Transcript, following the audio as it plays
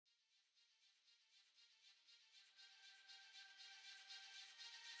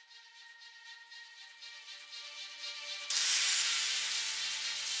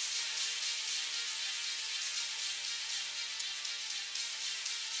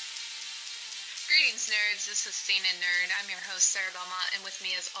Greetings, nerds. This is Sane and Nerd. I'm your host, Sarah Belmont, and with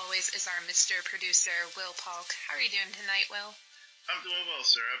me, as always, is our Mr. Producer, Will Polk. How are you doing tonight, Will? I'm doing well,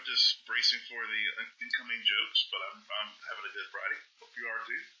 Sarah. I'm just bracing for the incoming jokes, but I'm having a good Friday. Hope you are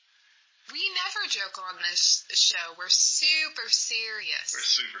too. We never joke on this show. We're super serious. We're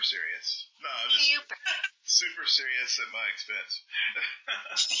super serious. No, I'm just super serious at my expense.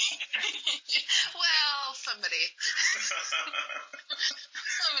 Well, somebody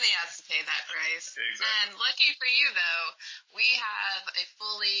has to pay that price. Exactly. And lucky for you, though, we have a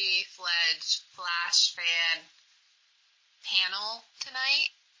fully fledged Flash fan panel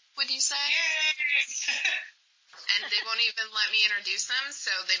tonight, would you say? Yay! And they won't even let me introduce them,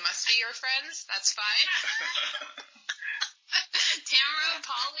 so they must be your friends. That's fine. Tamara and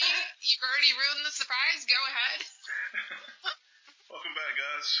Polly, you've already ruined the surprise. Go ahead. Welcome back,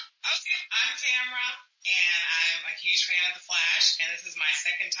 guys. Okay, I'm Tamara, and I'm a huge fan of The Flash, and this is my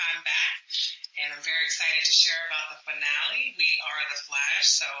second time back, and I'm very excited to share about the finale. We are The Flash,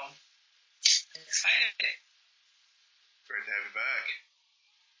 so I'm excited. Great to have you back.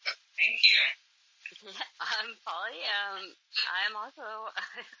 Thank you. I'm Polly. I'm also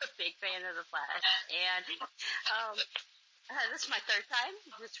a big fan of The Flash, and this is my third time.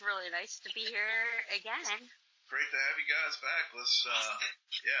 It's really nice to be here again. Great to have you guys back. Let's,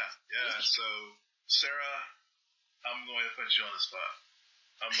 yeah. So, Sarah, I'm going to put you on the spot.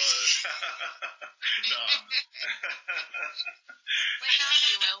 No. Lay it on,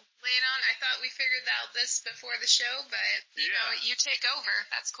 you will. Lay it on. I thought we figured out this before the show, but you know, you take over.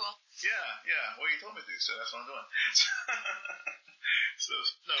 That's cool. Yeah. Well, you told me to, so that's what I'm doing. So,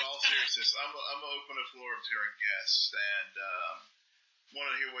 no, all seriousness, I'm gonna open the floor to our guests and want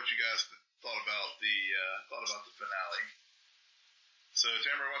to hear what you guys thought about the finale. So,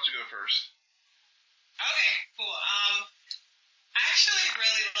 Tamara, why don't you go first? Okay, cool. I actually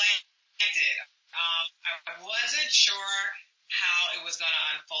really liked it. I wasn't sure how it was going to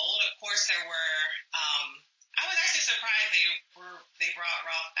unfold. Of course, there were. I was actually surprised they brought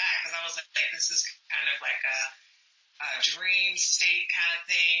Ralph back, because I was like, this is kind of like a dream state kind of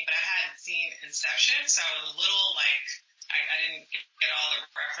thing. But I hadn't seen Inception, so I was a little like I didn't get all the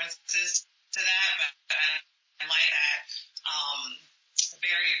references to that. But I like that.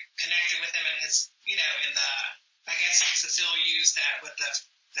 Very connected with him and his, in the. I guess Cecile used that with the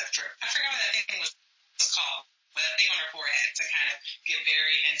I forgot what that thing was called, but that thing on her forehead to kind of get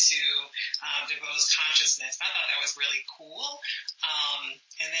very into DeVoe's consciousness. I thought that was really cool.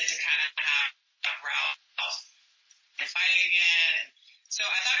 And then to kind of have Ralph fighting again. And so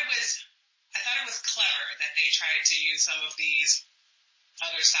I thought it was clever that they tried to use some of these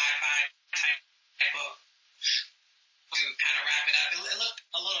other sci-fi type of to kind of wrap it up. It looked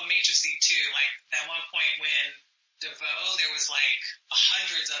a little matrixy too, like that one point when DeVoe, there was like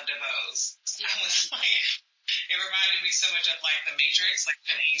hundreds of DeVoes. I was like, it reminded me so much of like the Matrix, like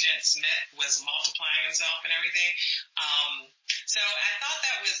when Agent Smith was multiplying himself and everything. So I thought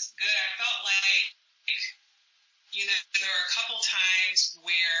that was good. I felt like, there were a couple times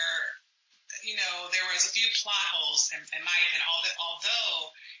where, there was a few plot holes in my opinion,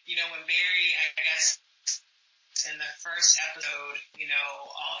 although, when Barry, I guess, in the first episode,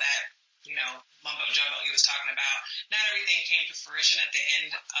 all that, mumbo jumbo he was talking about, not everything came to fruition at the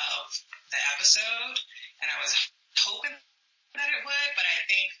end of the episode, and I was hoping that it would, but I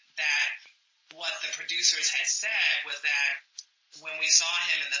think that what the producers had said was that when we saw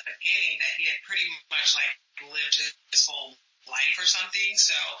him in the beginning, that he had pretty much like lived his whole life or something,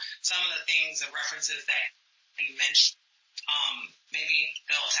 so some of the things and references that he mentioned, maybe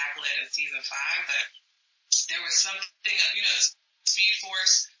they'll tackle it in season 5, but there was something, Speed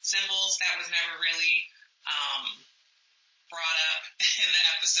Force symbols that was never really brought up in the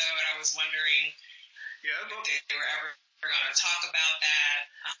episode. I was wondering if they were ever going to talk about that.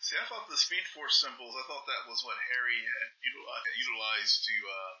 See, I thought the Speed Force symbols, I thought that was what Harry had utilized to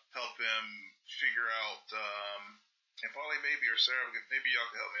help him figure out, and probably maybe, or Sarah, maybe y'all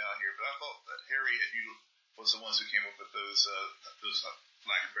can help me out here, but I thought that Harry was the ones who came up with those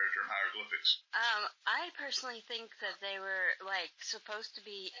lack of better term, hieroglyphics. I personally think that they were like supposed to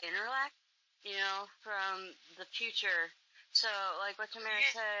be interlac, from the future. So like what Tamara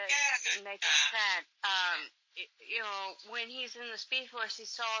said makes sense. When he's in the Speed Force, he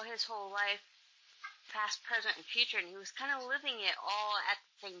saw his whole life, past, present, and future, and he was kind of living it all at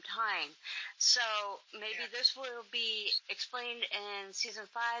the same time. So maybe this will be explained in season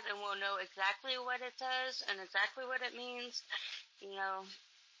 5, and we'll know exactly what it says and exactly what it means.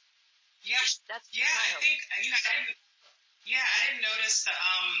 That's I think I didn't notice the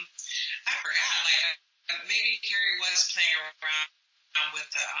I forgot, like maybe Harry was playing around with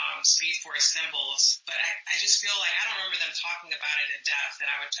the the Speed Force symbols, but I just feel like I don't remember them talking about it in depth. And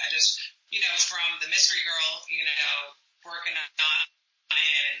I just, from the Mystery Girl, working on it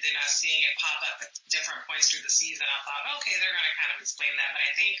and then seeing it pop up at different points through the season, I thought, okay, they're going to kind of explain that. But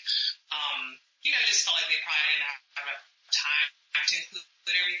I think, just felt like they probably didn't have enough time to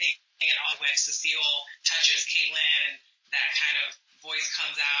include everything. And all when Cecile touches Caitlin and that kind of voice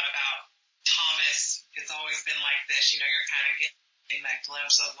comes out about Thomas, it's always been like this, you're kind of getting that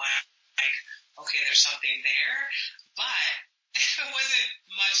glimpse of like, okay, there's something there. But it wasn't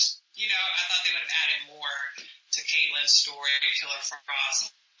much, I thought they would have added more to Caitlin's story, Killer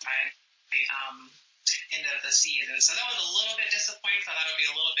Frost, by the end of the season. So that was a little bit disappointing. So I thought it would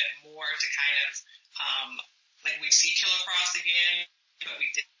be a little bit more to kind of, like we'd see Killer Frost again, but we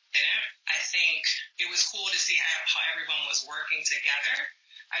didn't. I think it was cool to see how everyone was working together.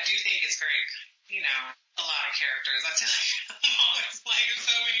 I do think it's very, a lot of characters. I tell you, I'm always like, there's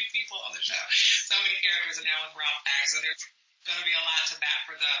so many people on the show, so many characters, and now with Ralph back, so there's going to be a lot to bat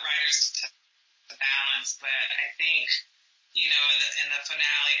for the writers to balance. But I think, in the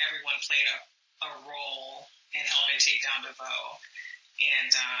finale, everyone played a role in helping take down DeVoe.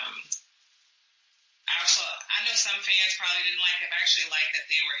 And I know some fans probably didn't like it, but I actually like that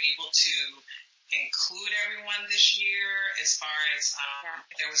they were able to include everyone this year as far as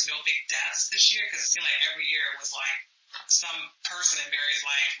there was no big deaths this year, because it seemed like every year it was like some person in Barry's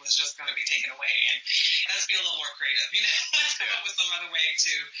life was just going to be taken away. And let's be a little more creative, let's come up with some other way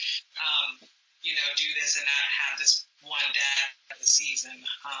to, do this and not have this one death of the season.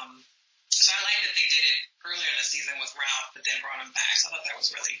 So I like that they did it earlier in the season with Ralph, but then brought him back. So I thought that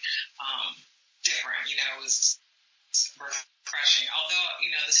was really different. It was refreshing. Although,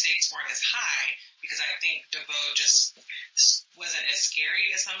 the stakes weren't as high, because I think DeVoe just wasn't as scary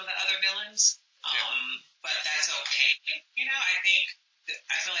as some of the other villains. But that's okay.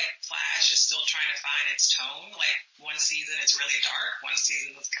 I feel like Flash is still trying to find its tone. Like, one season it's really dark, one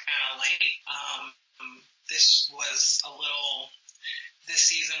season was kind of light. This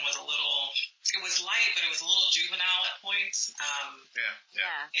season was it was light, but it was a little juvenile at points.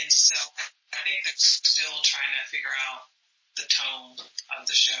 And so I think they're still trying to figure out the tone of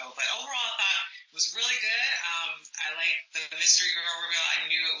the show. But overall, I thought it was really good. I liked the Mystery Girl reveal.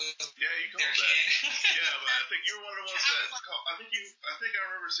 I knew it was their kid. Yeah, but I think you were one of the ones that I think I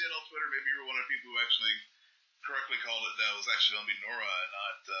remember seeing on Twitter, maybe you were one of the people who actually correctly called it that was actually going to be Nora and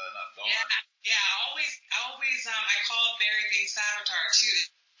not Dawn. Yeah. I always I called Barry being Savitar too.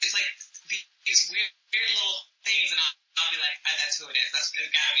 It's like these weird little things, and I'll be like, that's who it is. That's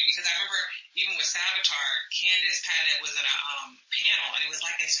it gotta be, because I remember even with Savitar, Candace Patton was in a panel, and it was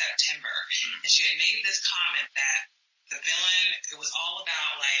like in September, and she had made this comment that the villain, it was all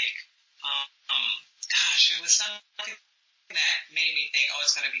about like, it was something that made me think,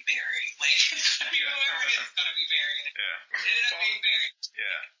 it's going to be Barry. Like, it's going to be whoever it is, it's going to be Barry. And it ended up being Barry.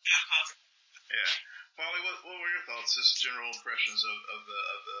 Yeah. Polly, what were your thoughts, just general impressions of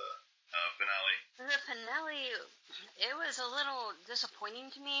the finale? The finale, it was a little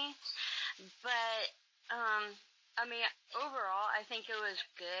disappointing to me, but, overall, I think it was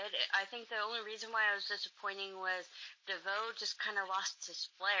good. I think the only reason why I was disappointing was DeVoe just kind of lost his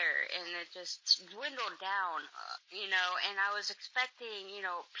flair, and it just dwindled down, and I was expecting,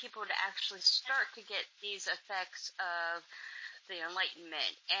 people to actually start to get these effects of the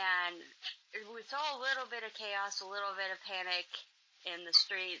Enlightenment, and we saw a little bit of chaos, a little bit of panic in the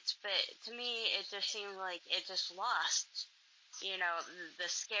streets, but to me, it just seemed like it just lost, the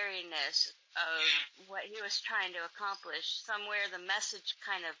scariness of what he was trying to accomplish. Somewhere the message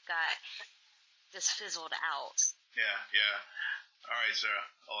kind of got just fizzled out. Yeah. All right, Sarah.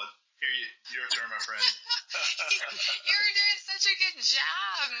 I'll hear you. Your turn, my friend. You were doing such a good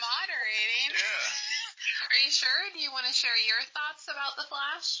job moderating. Yeah. Are you sure? Do you want to share your thoughts about The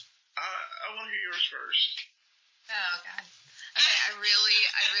Flash? I want to hear yours first. Oh, God. Okay, I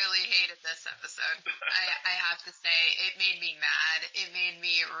really hated this episode. I have to say, it made me mad. It made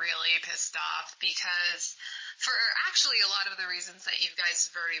me really pissed off because, for actually a lot of the reasons that you guys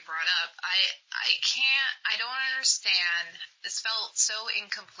have already brought up, I don't understand. This felt so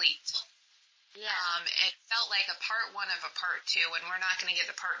incomplete. Yeah. It felt like a part one of a part two, and we're not going to get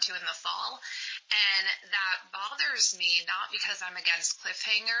to part two in the fall. And that bothers me, not because I'm against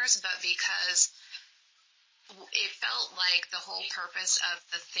cliffhangers, but because it felt like the whole purpose of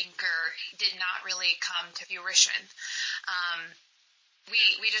the Thinker did not really come to fruition.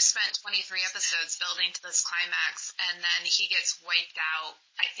 We just spent 23 episodes building to this climax, and then he gets wiped out,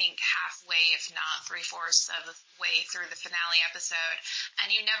 I think, halfway, if not 3/4 of the way through the finale episode.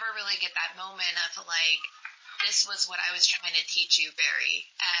 And you never really get that moment of, like, this was what I was trying to teach you, Barry,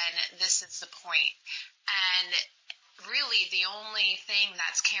 and this is the point. And really the only thing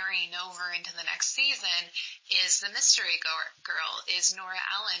that's carrying over into the next season is the mystery girl, is Nora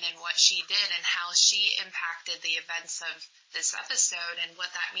Allen and what she did and how she impacted the events of this episode and what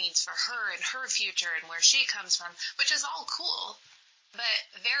that means for her and her future and where she comes from, which is all cool, but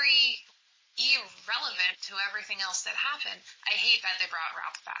very irrelevant to everything else that happened. I hate that they brought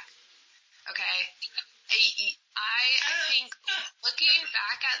Ralph back. Okay? I think looking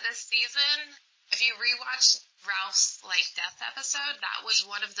back at this season, if you rewatch Ralph's death episode, that was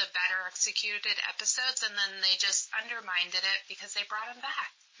one of the better executed episodes, and then they just undermined it because they brought him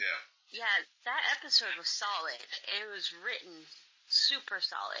back. Yeah, that episode was solid. It was written super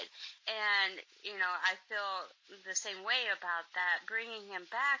solid, and I feel the same way about that. Bringing him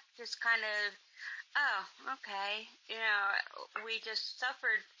back just kind of, oh, okay, we just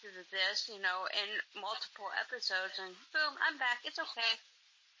suffered through this, in multiple episodes, and boom, I'm back. It's okay.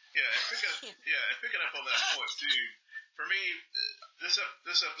 Yeah, and picking up on that point too. For me, this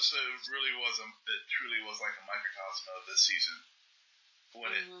episode truly was like a microcosm of this season.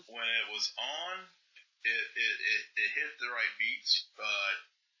 When it was on, it hit the right beats,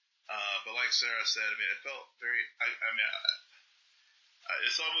 but like Sarah said, I mean, it felt very.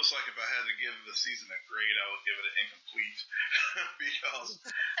 It's almost like if I had to give the season a grade, I would give it an incomplete because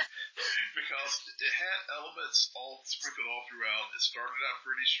it had elements all sprinkled all throughout. It started out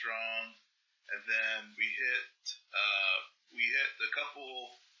pretty strong, and then we hit a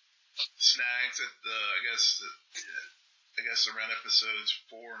couple snags at I guess around episodes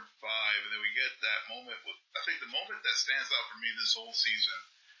 4 and 5, and then we get that moment. I think the moment that stands out for me this whole season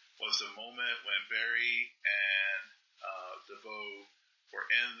was the moment when Barry and DeVoe were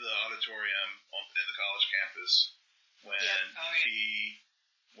in the auditorium in the college campus when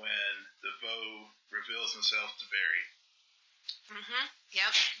DeVoe reveals himself to Barry.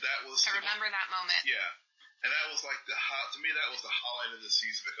 Yep. That was. I remember that moment. Yeah, and that was like to me that was the highlight of the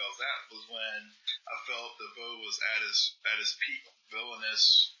season, because that was when I felt DeVoe was at his peak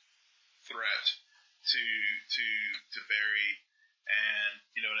villainous threat to Barry, and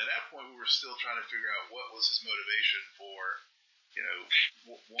at that point we were still trying to figure out what was his motivation for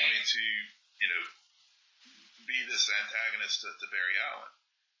wanting to be this antagonist to Barry Allen,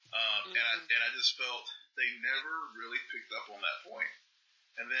 and I just felt they never really picked up on that point,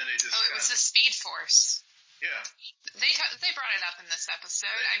 and then it just it was the Speed Force. Yeah. They brought it up in this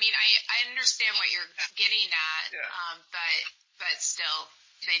episode. I mean, I understand what you're getting at, but still,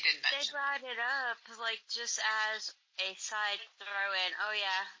 they didn't mention. They brought it up just as a side throw in. Oh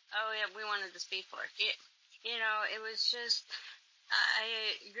yeah, we wanted the Speed Force. It was just.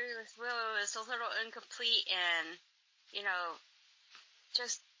 I agree with Will. It was a little incomplete, and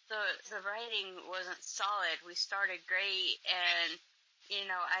just the writing wasn't solid. We started great, and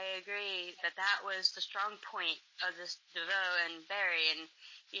I agree that was the strong point of this DeVoe and Barry, and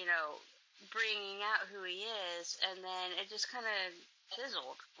bringing out who he is, and then it just kind of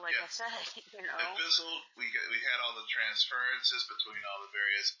fizzled, I said. It fizzled. We had all the transferences between all the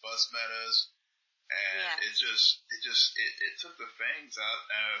various bus metas. And it took the fangs out.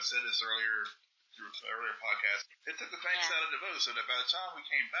 And I said this earlier podcast. It took the fangs out of DeVoe, so that by the time we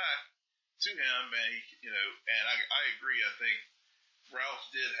came back to him, and and I agree. I think Ralph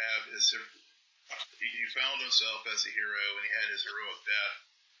did have he found himself as a hero, and he had his heroic death.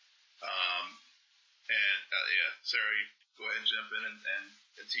 Sarah, you go ahead and jump in and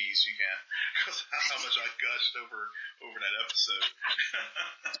tease. You can, because how much I gushed over that episode.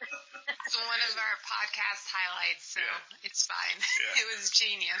 It's one of our podcast highlights, so it's fine. Yeah. It was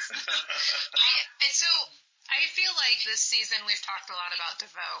genius. I feel like this season we've talked a lot about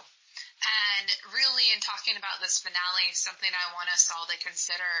DeVoe. And really, in talking about this finale, something I want us all to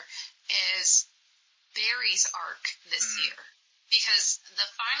consider is Barry's arc this year. Because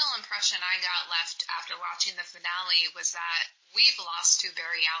the final impression I got left after watching the finale was that we've lost who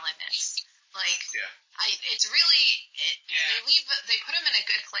Barry Allen is. It's really, they put him in a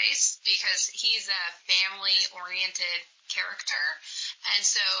good place because he's a family-oriented character. And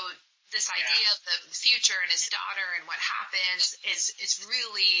so this idea of the future and his daughter and what happens is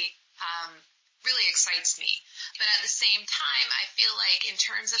really, really excites me. But at the same time, I feel like in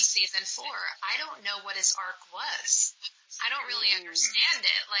terms of season 4, I don't know what his arc was. I don't really understand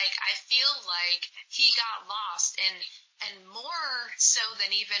it. I feel like he got lost, and more so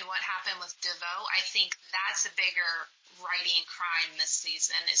than even what happened with DeVoe, I think that's a bigger writing crime this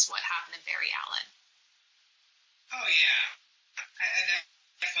season is what happened to Barry Allen. Oh, yeah. I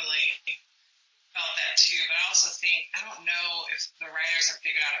definitely felt that too, but I also think, I don't know if the writers have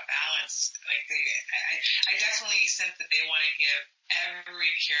figured out a balance. Like I definitely sense that they want to give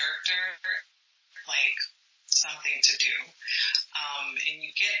every character like something to do, and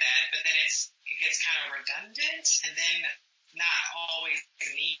you get that, but then it gets kind of redundant, and then not always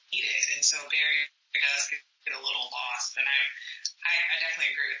needed, and so Barry does get a little lost, and I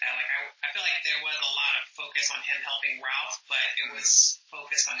definitely agree with that. Like I feel like there was a lot of focus on him helping Ralph, but it was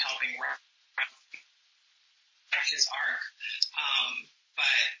focused on helping Ralph his arc.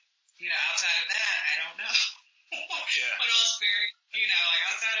 But outside of that, I don't know. What else like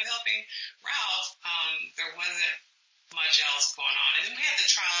outside of helping Ralph, there wasn't much else going on. And then we had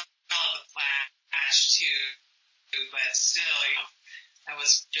the trial of the Flash too, but still, that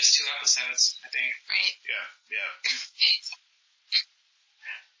was just 2 episodes, I think. Right. Yeah.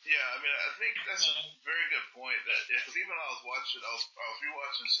 Yeah, I mean, I think that's a very good point. Because even I was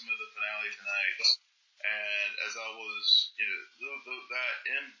rewatching some of the finale tonight, and as I was,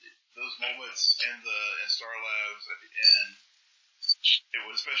 those moments in Star Labs at the end, it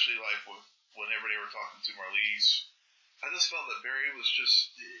was especially like whenever they were talking to Marlize, I just felt that Barry was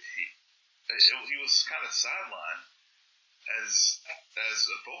just he was kind of sidelined as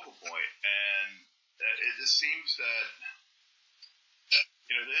a focal point, and it just seems that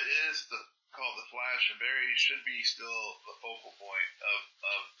it is called The Flash, and Barry should be still the focal point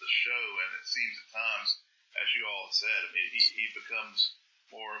of the show, and it seems at times, as you all have said, I mean, he becomes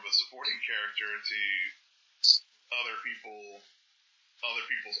more of a supporting character to other people's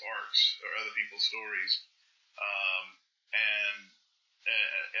arcs or other people's stories, and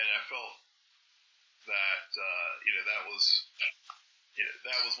I felt that that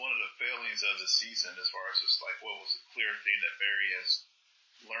was one of the failings of the season, as far as just like what was the clear thing that Barry has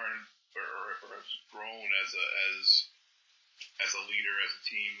learned or has grown as a leader, as a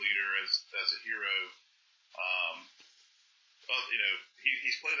team leader, as a hero.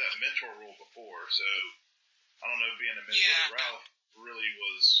 He's played that mentor role before, so I don't know if being a mentor to Ralph really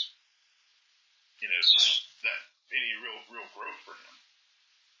was that any real growth for him.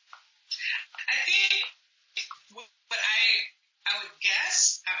 I think what I would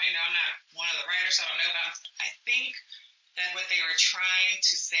guess, I'm not one of the writers, so I don't know, but I think that what they were trying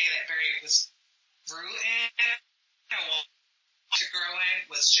to say that Barry was grew in, to grow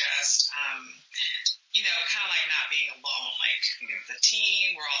in, was just, kind of like not being alone, like the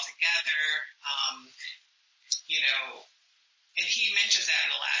team, we're all together, and he mentions that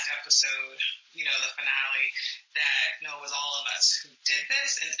in the last episode, the finale, that no, it was all of us who did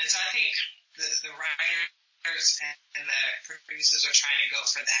this, and so I think the writers and the producers are trying to go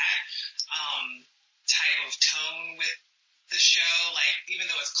for that type of tone with the show. Like, even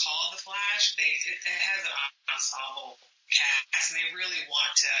though it's called The Flash, it has an ensemble cast, and they really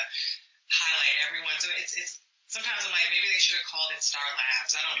want to highlight everyone. So it's sometimes I'm like, maybe they should have called it Star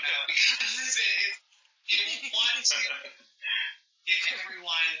Labs. I don't know, because you want to give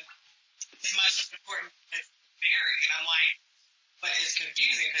everyone as much important as Barry, and I'm like, but it's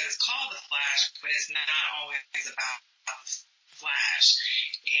confusing because it's called The Flash, but it's not always about Flash.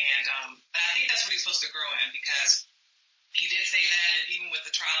 And but I think that's what he's supposed to grow in, because he did say that, and even with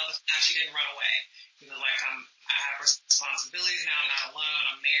the trial of the Flash, he didn't run away. He was like, I have responsibilities now. I'm not alone.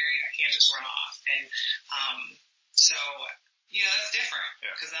 I'm married. I can't just run off. And so that's different,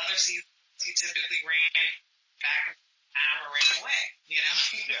 because the other seasons he typically ran back in time or ran away.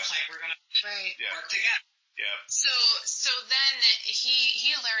 Like, we're gonna work together. Yeah. So then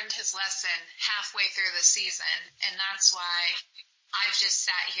he learned his lesson halfway through the season, and that's why I've just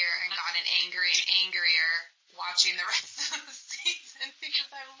sat here and gotten angry and angrier watching the rest of the season, because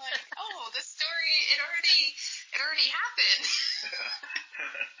I'm like, oh, the story, it already happened.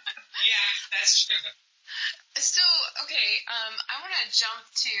 Yeah, that's true. So, okay, I want to jump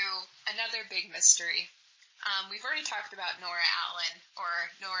to another big mystery. We've already talked about Nora Allen, or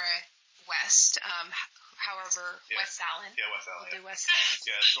Nora West, West Allen. Yeah, West Allen. We'll do West Allen.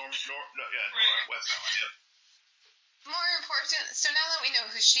 Yeah, Nora West Allen, yep. More important, so now that we know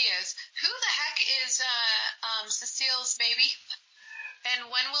who she is, who the heck is Cecile's baby?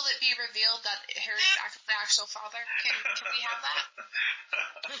 And when will it be revealed that Harry's the actual father? Can we have that?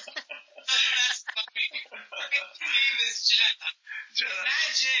 That's funny. Her name is Jenna. It's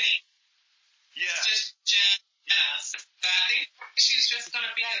not Jenny. Yeah. It's just Jenna. So I think she's just going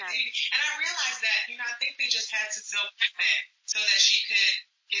to be a baby. And I realized that, I think they just had Cecile pregnant so that she could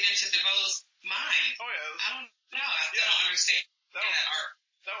get into DeVoe's mind. Oh, yeah. I don't know. I still don't understand that arc.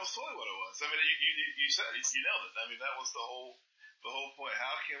 That was totally what it was. I mean, you said it. You nailed it. I mean, that was the whole point.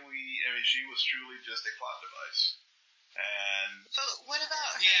 How can we? I mean, she was truly just a plot device. And But what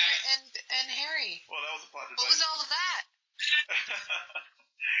about her and Harry? Well, that was a plot What device. was all of that?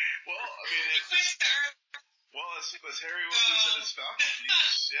 Well, I mean, as Harry was losing his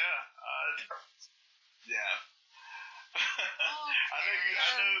faculties, yeah. I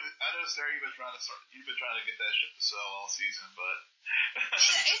know, Sarah, you've been trying to get that ship to sell all season, but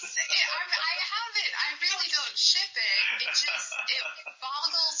I haven't. I really don't ship it. It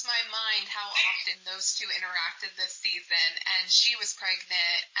boggles my mind how often those two interacted this season, and she was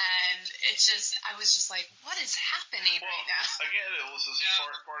pregnant, and I was just like, what is happening right now? Again, it was just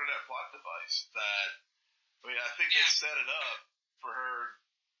part of that plot device that, I mean, I think they set it up for her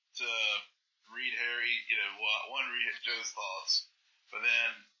to read Harry, read Joe's thoughts, but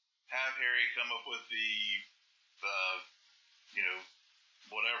then have Harry come up with the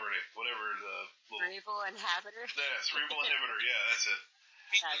whatever the little cerebral inhibitor. Yeah, cerebral inhibitor. Yeah, that's it.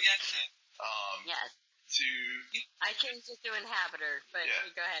 Yes. I changed it to inhabitor, but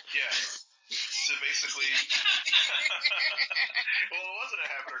go ahead. Yeah. So basically, well, it wasn't a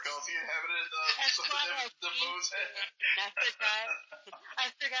inhabitor because he inhabited the Bo's head.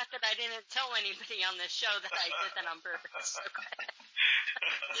 I forgot that I didn't tell anybody on the show that I did that on purpose. Okay.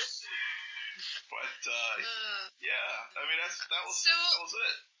 But I mean that was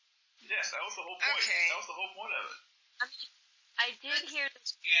it. Yes, that was the whole point. Okay. That was the whole point of it. I did hear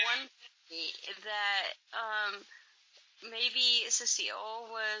this one thing that maybe Cecile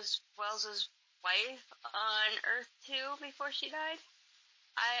was Wells's wife on Earth 2 before she died.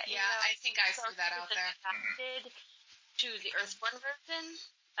 I think I threw that out there. To the Earth 1 version.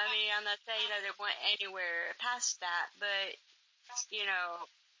 I mean, I'm not saying that it went anywhere past that, but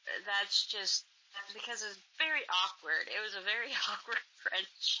that's just because it's very awkward. It was a very awkward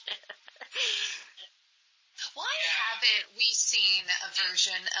friendship. Why haven't we seen a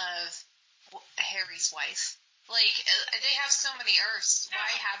version of Harry's wife? Like, they have so many Earths.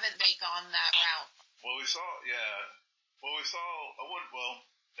 Why haven't they gone that route? Well, we saw, I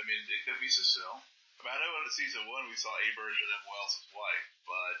mean, it could be Cecile. I mean, I know in season 1 we saw a version of Wells' wife,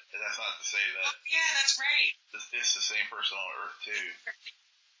 but that's not to say that... Yeah, that's right. It's the same person on Earth, too.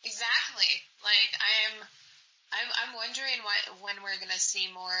 Exactly. Like, I'm wondering when we're going to see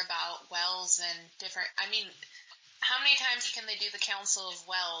more about Wells and different... I mean, how many times can they do the Council of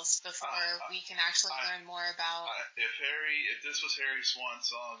Wells before we can actually learn more about... If this was Harry's swan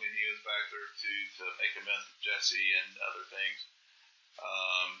song and he was back there to make amends with Jesse and other things,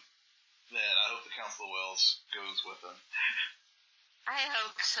 then I hope the Council of Wells goes with him. I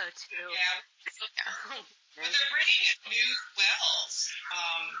hope so, too. Yeah. But they're bringing in new Wells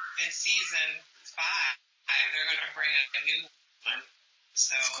in season 5. They're going to bring a new one.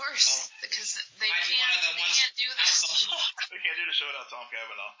 So, of course, because they can't do this. They can't do the show without Tom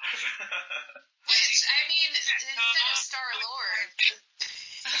Cavanaugh. Which, I mean, instead of Star-Lord...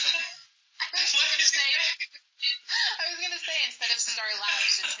 I was gonna say instead of Star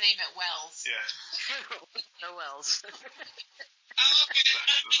Labs, just name it Wells. Yeah. The Wells. the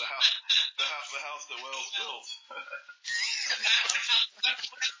house that Wells built.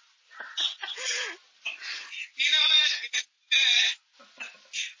 You know what?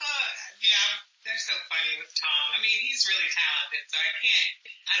 They're so funny with Tom. I mean, he's really talented, so I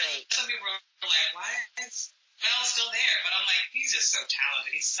know some people are like, why is Wells still there? But I'm like, he's just so talented.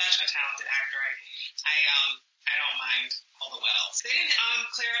 He's such a talented actor. I don't mind all the Wells. They didn't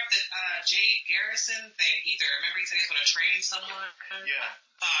clear up the Jade Garrison thing either. Remember he said he was going to train someone? Yeah.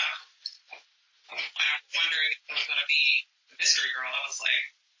 I was wondering if it was going to be the mystery girl. I was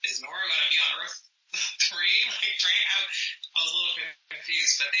like, is Nora going to be on Earth 3? Like, train? I was a little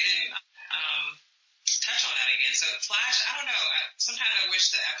confused, but they didn't touch on that again. So Flash, I don't know. Sometimes I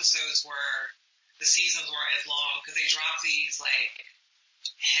wish the seasons weren't as long because they drop these like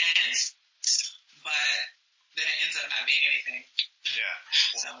hints, but then it ends up not being anything. Yeah.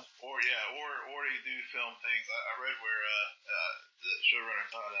 Or they do film things. I read where the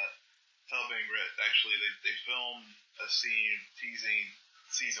showrunner Hellbang actually they filmed a scene teasing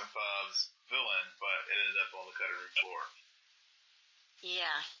season 5's villain, but it ended up on the cutting room floor.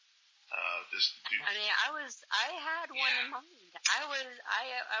 Yeah. I had one in mind. I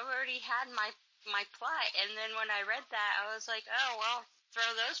already had my plot, and then when I read that, I was like, oh well,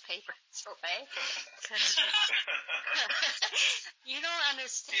 throw those papers away. You don't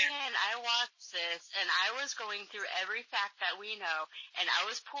understand. I watched this, and I was going through every fact that we know, and I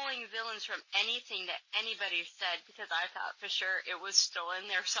was pulling villains from anything that anybody said because I thought for sure it was still in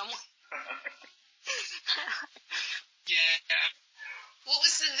there somewhere. Yeah. What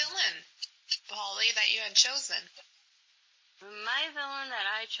was the villain, Polly, that you had chosen? My villain that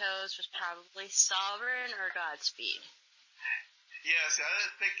I chose was probably Sovereign or Godspeed. Yeah, see, I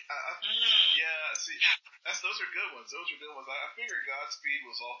didn't think. Yeah, see, those are good ones. Those are good ones. I figured Godspeed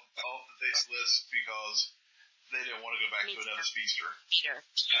was off the list because they didn't want to go back to another speedster. Sure.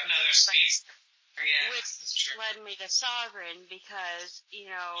 Another speedster. Yeah, which led me to Sovereign because,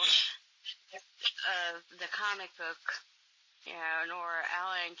 the comic book, Nora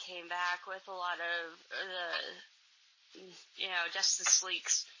Allen came back with a lot of the, Justice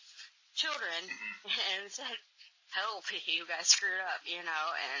League's children and said, help, you guys screwed up, and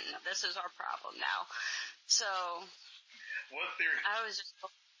this is our problem now. So, one theory. I was just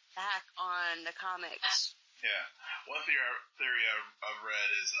back on the comics. Yeah. One theory I've read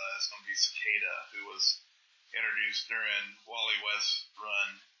is it's going to be Cicada, who was introduced during Wally West's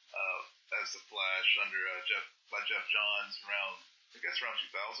run as the Flash under Jeff Johns around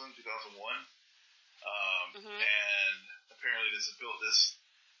 2000, 2001. And apparently this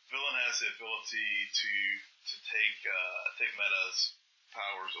villain has the ability to take Meta's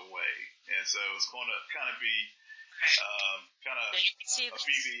powers away, and so it's going to kind of be a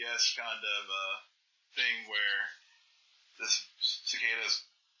BVS kind of thing where this Cicada's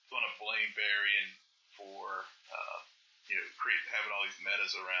going to blame Barry for having all these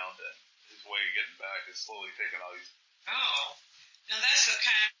metas around, and his way of getting back is slowly taking all these. Oh, now that's a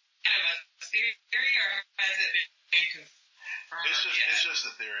kind of a theory, or has it been confirmed? It's just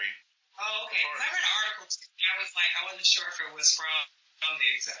a theory. Oh, okay. I read an article too. I wasn't sure if it was from the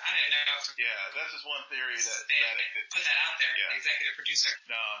exec. I didn't know. Yeah, that's just one theory that it could put that out there. Yeah. The executive producer.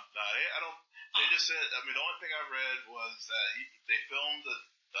 No, I don't. They just said. I mean, the only thing I read was that they filmed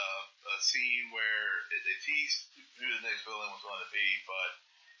a scene where they teased who the next villain was going to be, but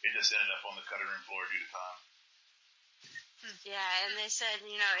it just ended up on the cutting room floor due to time. Yeah, and they said,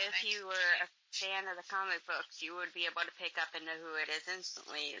 if you were a fan of the comic books, you would be able to pick up and know who it is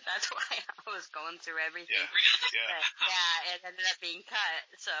instantly. That's why I was going through everything. Yeah. But, it ended up being cut.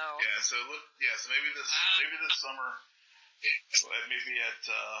 So. Yeah. So maybe this summer, maybe at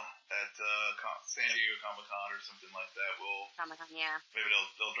San Diego Comic-Con or something like that, Comic-Con, yeah. Maybe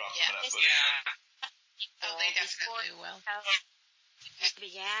they'll drop some of that footage. Yeah. Oh, they definitely will.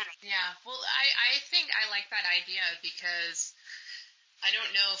 Began. Yeah. Well, I think I like that idea because I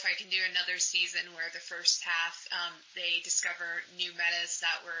don't know if I can do another season where the first half they discover new metas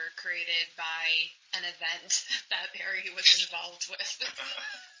that were created by an event that Barry was involved with.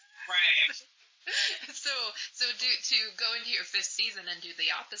 Right. So to go into your fifth season and do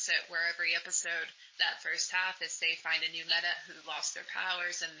the opposite, where every episode, that first half is they find a new meta who lost their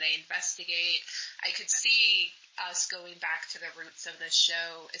powers and they investigate. I could see us going back to the roots of this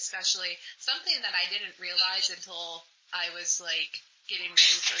show, especially something that I didn't realize until I was getting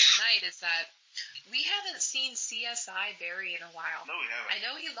ready for tonight is that we haven't seen CSI Barry in a while. No, we haven't. I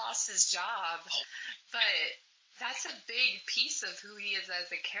know he lost his job, but that's a big piece of who he is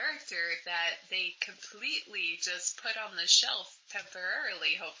as a character that they completely just put on the shelf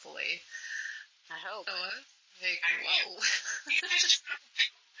temporarily, hopefully. I hope. So, whoa.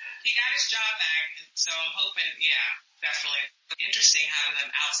 He got his job back, so I'm hoping, definitely interesting having them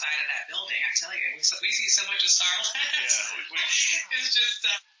outside of that building. I tell you, we see so much of Starland. Yeah, it's just...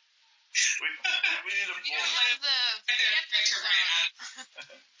 we need to pull...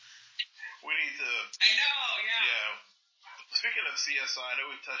 We need to... I know, yeah. Yeah. Speaking of CSI, I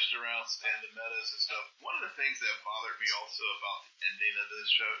know we touched around and the metas and stuff. One of the things that bothered me also about the ending of this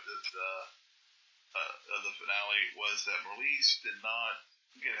show, of the finale, was that Marlize did not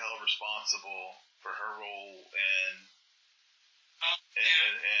get held responsible for her role in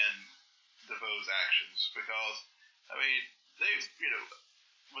DeVoe's actions. Because, I mean,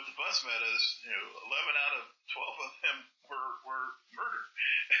 with the bus metas, 11 out of 12 of them were murdered.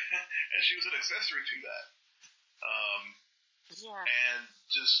 And she was an accessory to that. And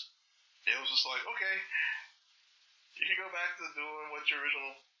it was just like, okay, you can go back to doing what your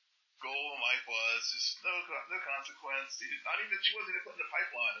original goal in life was. Just no consequence. Not even, she wasn't even put in the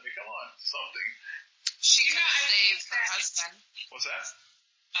pipeline. I mean, come on, something. She couldn't save her husband. What's that?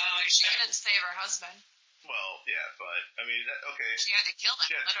 She couldn't save her husband. Well, yeah, but, I mean, okay. She had to kill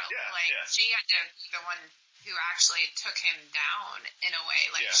him, literally. Yeah. She had to be the one who actually took him down, in a way.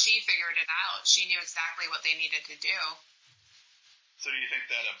 She figured it out. She knew exactly what they needed to do. So do you think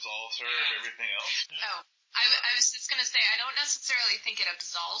that absolves her of everything else? Oh, I was just going to say, I don't necessarily think it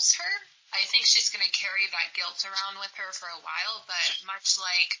absolves her. I think she's going to carry that guilt around with her for a while, but much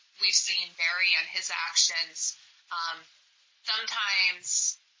like we've seen Barry and his actions,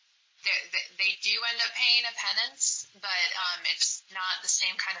 sometimes they do end up paying a penance, but it's not the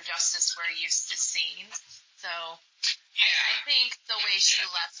same kind of justice we're used to seeing. So I think the way she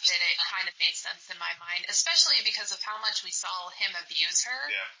left it kind of made sense in my mind, especially because of how much we saw him abuse her,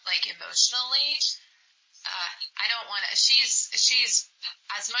 like emotionally. I don't want to. She's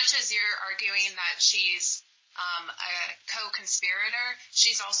as much as you're arguing that she's a co-conspirator,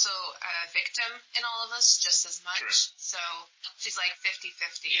 she's also a victim in all of this just as much. Sure. So she's like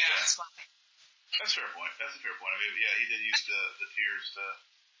 50-50. Yeah. That's why. That's a fair point. I mean, yeah, he did use the tears to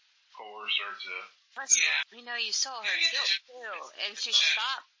coerce her to. Plus, you know, you saw her guilt too, and she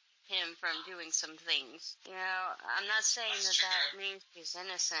stopped him from doing some things. You know, I'm not saying that means she's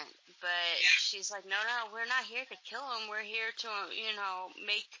innocent, but she's like, no, we're not here to kill him. We're here to, you know,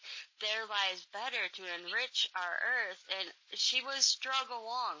 make their lives better, to enrich our earth. And she was strung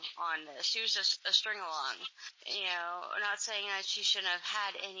along on this. She was just a string along. You know, not saying that she shouldn't have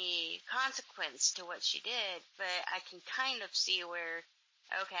had any consequence to what she did, but I can kind of see where,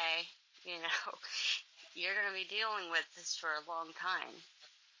 okay, you know, you're going to be dealing with this for a long time.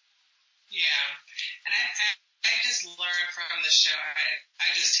 Yeah, and I just learned from the show,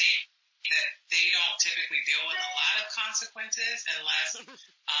 I just take that they don't typically deal with a lot of consequences unless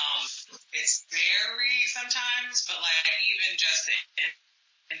it's very sometimes, but like even just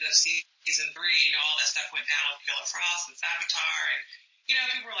in the season 3, you know, all that stuff went down with Killer Frost and Savitar, and you know,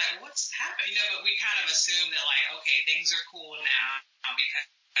 people were like, what's happened? You know, but we kind of assume that like, okay, things are cool now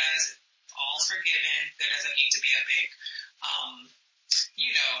because all's forgiven. There doesn't need to be a big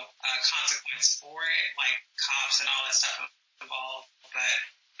you know, consequence for it, like cops and all that stuff involved. But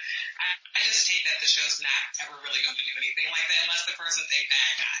I just take that the show's not ever really going to do anything like that unless the person's a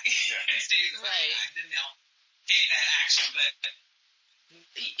bad guy and stays a bad guy. Then they'll take that action. But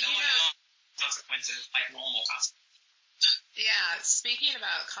no one else consequences, like normal consequences. Yeah, speaking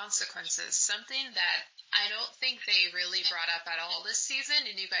about consequences, something that I don't think they really brought up at all this season,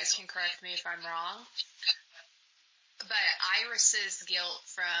 and you guys can correct me if I'm wrong, but Iris's guilt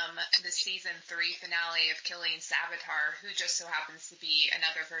from the season 3 finale of killing Savitar, who just so happens to be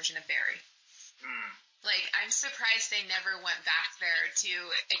another version of Barry. Like, I'm surprised they never went back there to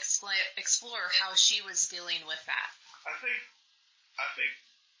explore how she was dealing with that. I think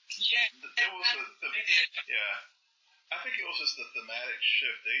it was I think it was just the thematic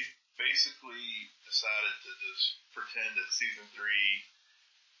shift. They basically decided to just pretend that season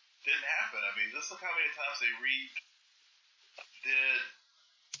 3 didn't happen. I mean, just look how many times they did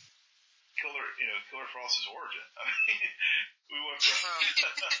Killer Frost's origin. I mean, we went from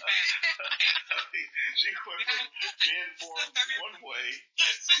she went from being formed one way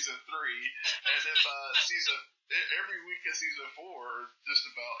in season 3, and then by every week in season 4, just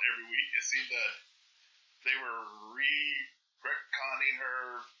about every week, it seemed that they were retconning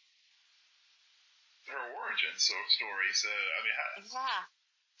her origin story. So I mean,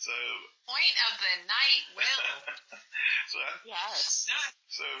 So point of the night, Will. Yes.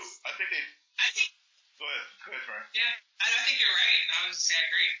 So I think Go ahead, Murray. Yeah, I think you're right. I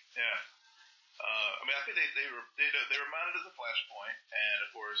agree. Yeah. I mean, I think they reminded us of Flashpoint, and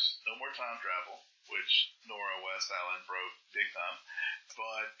of course, no more time travel, which Nora West Allen broke big time.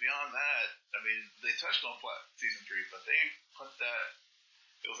 But beyond that, I mean, they touched on season 3, but they put that.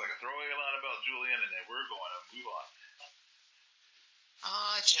 It was like a throwaway line about Julian, and then we're going to move on.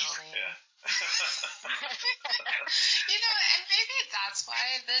 Oh, Julian. Yeah. You know, and maybe that's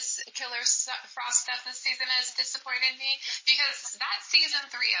why this Killer Frost stuff this season has disappointed me, because that season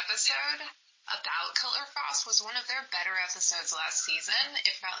 3 episode about Killer Frost was one of their better episodes last season,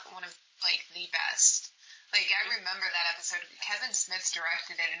 if not one of, like, the best. Like, I remember that episode. Kevin Smith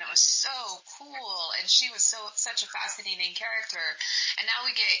directed it, and it was so cool, and she was such a fascinating character. And now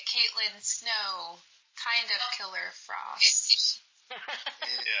we get Caitlin Snow, kind of Killer Frost. And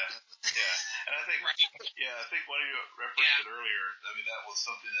I think, I think one of you referenced it earlier. I mean, that was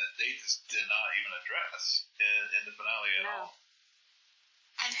something that they just did not even address in the finale at all.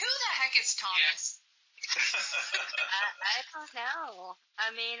 And who the heck is Thomas? I don't know.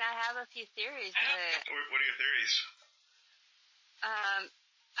 I mean, I have a few theories, but what are your theories?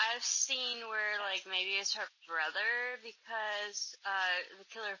 I've seen where, like, maybe it's her brother, because the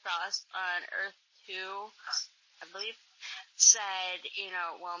Killer Frost on Earth 2, I believe, said, you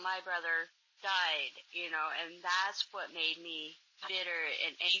know, well, my brother died, you know, and that's what made me bitter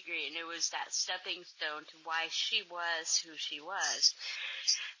and angry, and it was that stepping stone to why she was who she was.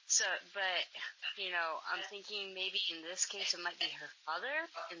 So, but, you know, I'm thinking maybe in this case it might be her father,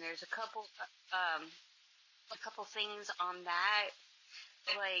 and there's a couple things on that.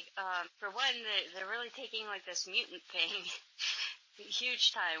 Like, for one, they're really taking, like, this mutant thing huge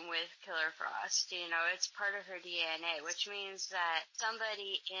time with Killer Frost. You know, it's part of her DNA, which means that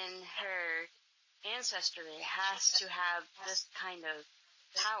somebody in her ancestry has to have this kind of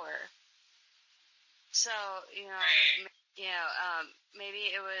power. So,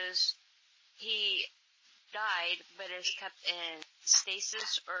 maybe it was he died but is kept in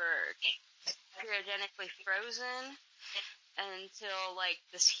stasis or cryogenically frozen until like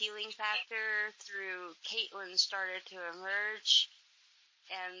this healing factor through Caitlin started to emerge,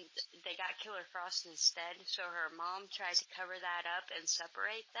 and they got Killer Frost instead. So her mom tried to cover that up and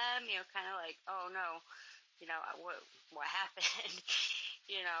separate them. Kind of like, oh no, what happened?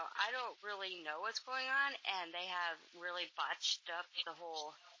 I don't really know what's going on, and they have really botched up the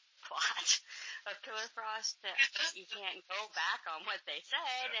whole plot of Killer Frost. You can't go back on what they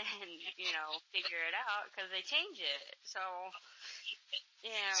said and, figure it out because they change it. So, I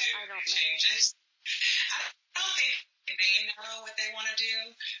don't know. Changes. I don't think they know what they want to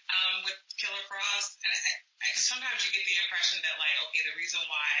do with Killer Frost. And sometimes you get the impression that, like, okay, the reason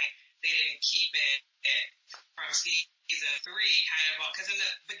why they didn't keep it from season 3 kind of, because in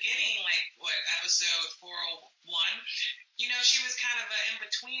the beginning, like, episode 401, she was kind of in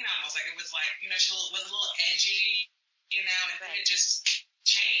between almost. Like, it was like, she was a little edgy, and then it just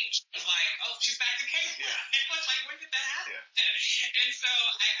changed. It was like, oh, she's back to Caitlin. Yeah. It was like, when did that happen? Yeah. And so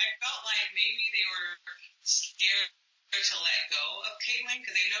I felt like maybe they were scared to let go of Caitlin,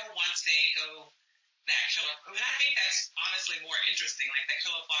 because they know once they go that Killer, I mean, I think that's honestly more interesting. Like, that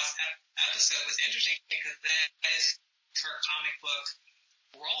Killer Frost episode was interesting because that is her comic book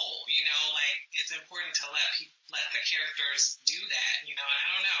role, like, it's important to let the characters do that, I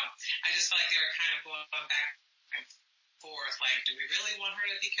don't know. I just feel like they were kind of going back and forth, like, do we really want her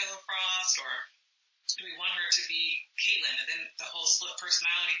to be Killer Frost, or do we want her to be Caitlin? And then the whole split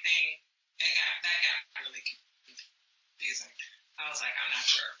personality thing, that got really confusing. I was like, I'm not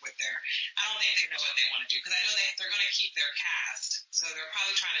sure I don't think they know what they want to do, because I know they're going to keep their cast, so they're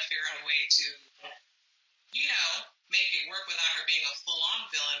probably trying to figure out a way to, make it work without her being a full-on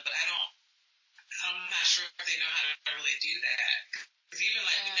villain, but I'm not sure if they know how to really do that. Because even,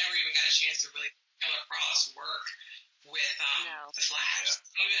 like, we never even got a chance to really Killer Frost work with the Flash.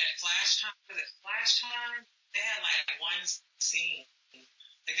 Yeah. Even at Flash Time, they had, like, one scene.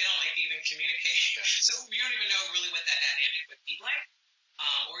 Like, they don't, like, even communicate. Yeah. So you don't even know really what that dynamic would be like,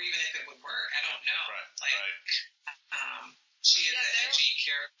 or even if it would work. I don't know. Right. She is an edgy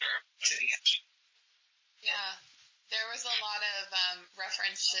character to the edge. Yeah. There was a lot of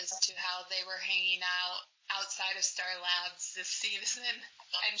references to how they were hanging out outside of Star Labs this season,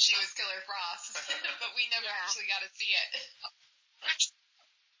 and she was Killer Frost, but we never actually got to see it.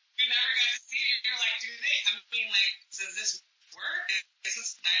 You never got to see it. You're like, does this work? Is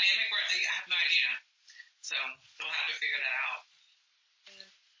this dynamic work? I have no idea. So we'll have to figure that out.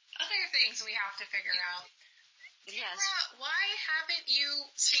 Other things we have to figure out. Yes. Why haven't you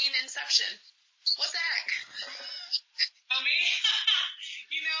seen Inception? What the heck? Oh, me?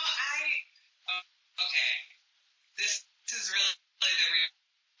 Okay. This is really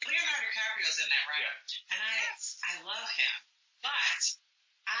the Leonardo DiCaprio's in that, right? Yeah. And I love him. But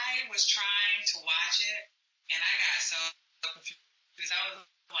I was trying to watch it, and I got so confused. I was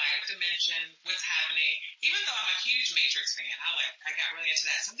like, Dimension, what's happening? Even though I'm a huge Matrix fan, I got really into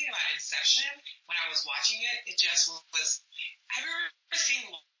that. Something about Inception, when I was watching it, it just was. Have you ever seen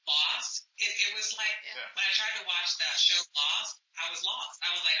Lost? It was like, when I tried to watch the show Lost, I was lost.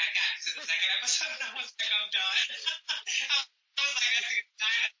 I was like, I got to the second episode, and I was like, I'm done. I was like, I see a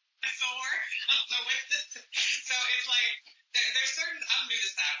dinosaur. I don't know what this is. So it's like, there's certain, I'm new to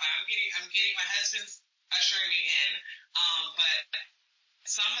sci-fi. I'm getting my husband's ushering me in, but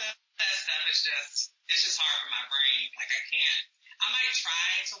some of that stuff is just hard for my brain. Like, I can't. I might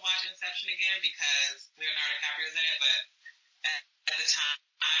try to watch Inception again because Leonardo DiCaprio's in it, but at the time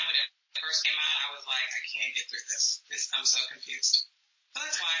when it first came out, I was like, I can't get through this. I'm so confused. So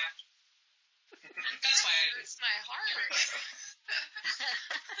that's why. That's why. It hurts my heart.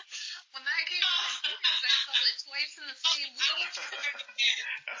 When that came out, I saw it twice in the same week.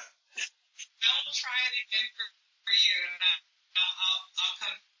 I will try it again for you, and I'll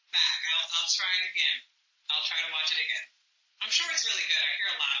come back. I'll try it again. I'll try to watch it again. I'm sure it's really good. I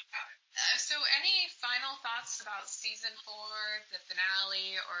hear a lot about it. So any final thoughts about season 4, the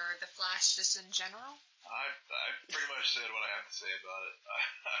finale, or The Flash just in general? I pretty much said what I have to say about it.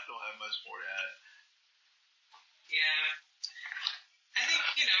 I don't have much more to add. Yeah. I think,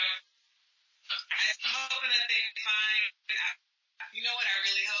 I'm hoping that they find, you know what I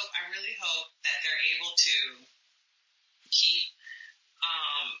really hope? I really hope that they're able to keep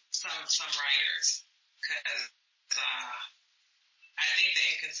some writers, because I think the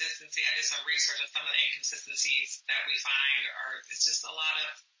inconsistency, I did some research on some of the inconsistencies that we find it's just a lot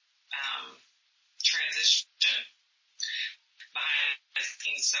of transition behind the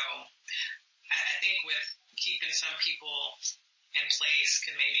scenes. So I think with keeping some people in place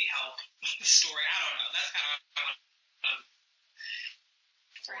can maybe help the story. I don't know. That's kind of what I'm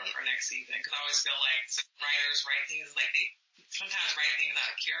for next season, because I always feel like some writers write things like they sometimes write things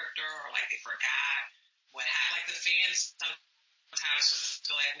out of character, or like they forgot what happened. Like the fans sometimes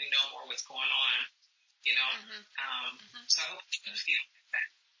feel like we know more what's going on, you know. So I hope you feel like that.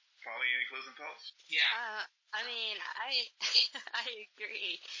 Polly, any closing thoughts? Yeah. I mean, I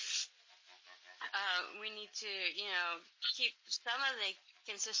agree. We need to, keep some of the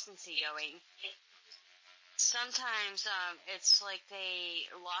consistency going. Sometimes it's like they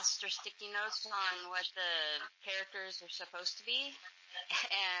lost their sticky notes on what the characters are supposed to be,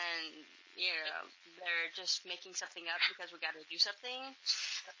 and they're just making something up because we got to do something.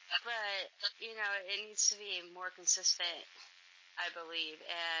 But it needs to be more consistent, I believe,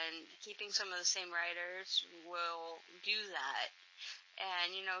 and keeping some of the same writers will do that.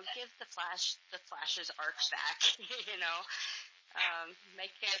 And give the Flash's arcs back.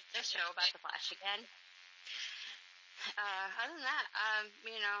 Make it a show about the Flash again. Other than that,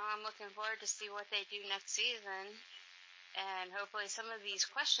 I'm looking forward to see what they do next season, and hopefully some of these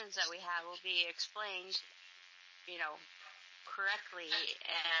questions that we have will be explained, correctly,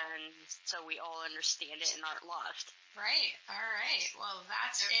 and so we all understand it and aren't lost. Right. All right. Well,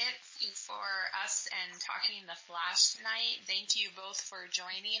 that's it for us and Talking the Flash tonight. Thank you both for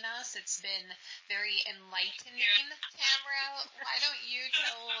joining us. It's been very enlightening. Tamara, why don't you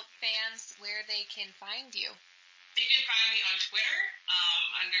tell fans where they can find you? You can find me on Twitter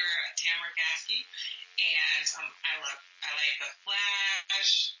under Tamara Gaske, and I like the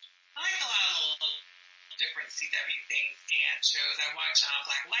Flash. I like a lot of little different CW things and shows. I watch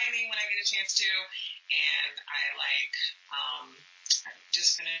Black Lightning when I get a chance to, and I like I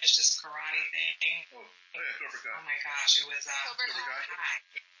just finished this karate thing. Oh yeah, Cobra Kai. Oh my gosh, it was Cobra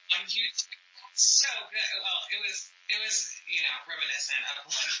Kai on YouTube. So good. Well, it was reminiscent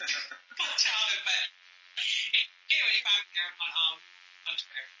of my childhood, but. Anyway, you find me there on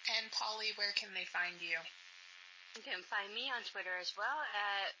Twitter. And Polly, where can they find you? You can find me on Twitter as well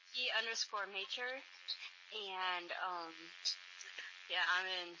at P_Nature, and I'm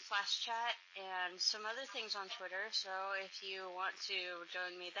in Flash Chat and some other things on Twitter. So if you want to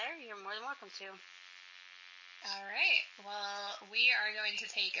join me there, you're more than welcome to. All right. Well, we are going to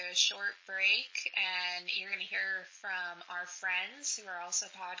take a short break, and you're going to hear from our friends who are also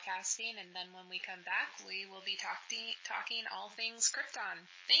podcasting, and then when we come back, we will be talking all things Krypton.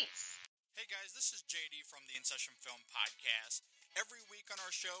 Thanks. Hey guys, this is JD from the In Session Film Podcast. Every week on our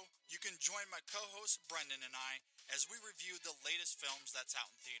show, you can join my co-host Brendan and I as we review the latest films that's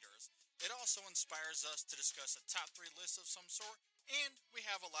out in theaters. It also inspires us to discuss a top 3 list of some sort, and we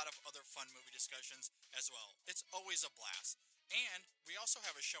have a lot of other fun movie discussions as well. It's always a blast. And we also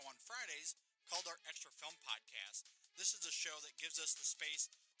have a show on Fridays called our Extra Film Podcast. This is a show that gives us the space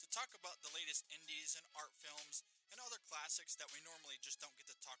to talk about the latest indies and art films and other classics that we normally just don't get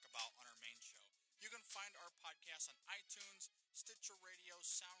to talk about on our main show. You can find our podcast on iTunes, Stitcher Radio,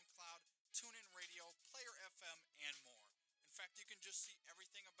 SoundCloud, TuneIn Radio, Player FM, and more. In fact, you can just see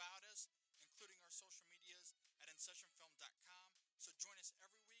everything about us, including our social medias, at InSessionFilm.com. So join us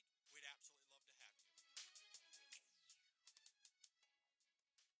every week. We'd absolutely love to have you.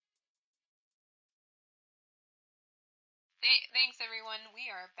 Thanks, everyone. We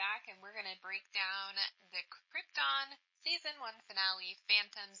are back, and we're going to break down the Krypton Season 1 finale,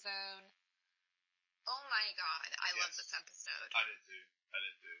 Phantom Zone. Oh my god, I love this episode. I did too.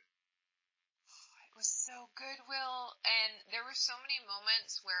 It was so good, Will, and there were so many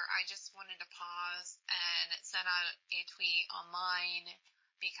moments where I just wanted to pause and send out a tweet online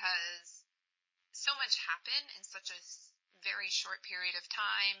because so much happened in such a very short period of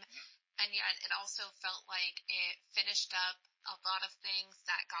time, and yet it also felt like it finished up a lot of things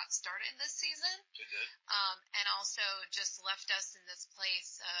that got started this season. It did. And also just left us in this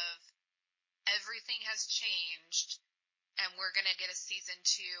place of everything has changed, and we're going to get a season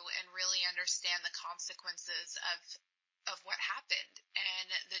 2 and really understand the consequences of what happened and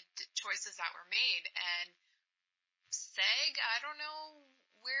the choices that were made. And Seg, I don't know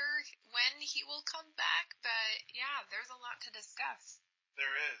when he will come back, but yeah, there's a lot to discuss.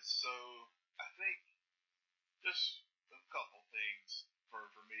 There is. So I think just a couple things for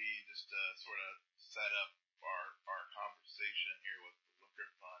me just to sort of set up our conversation here with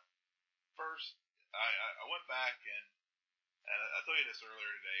Krypton. First, I went back and I told you this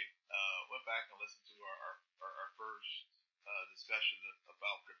earlier today, went back and listened to our first discussion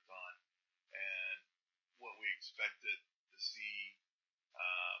about Krypton and what we expected to see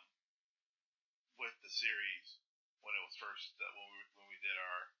with the series when it was first when we did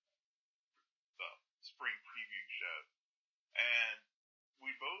our spring preview show, and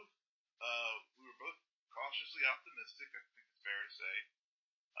we were both cautiously optimistic. I think it's fair to say,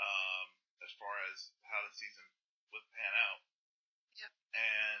 as far as how the season would pan out. Yep.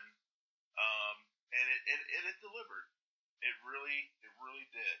 And it delivered. It really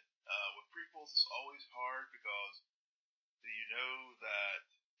did. With prequels, it's always hard because you know that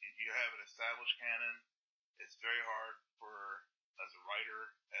you have an established canon. It's very hard as a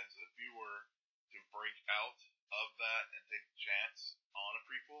writer, as a viewer, to break out of that and take a chance on a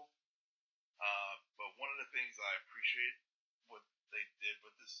prequel. But one of the things I appreciate what they did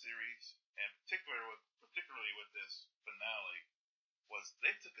with this series, and particularly with this finale, was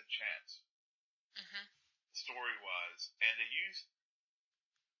they took a chance, story-wise, and they used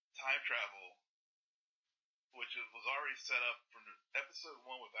time travel, which was already set up from episode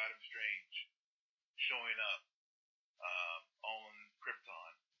 1 with Adam Strange showing up on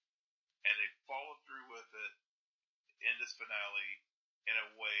Krypton, and they followed through with it in this finale in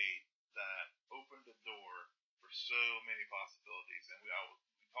a way that opened the door for so many possibilities. And we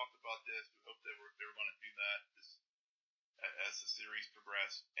talked about this. We hoped they were going to do that as the series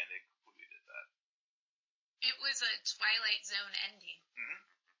progressed, and they completely did that. It was a Twilight Zone ending. Mm-hmm.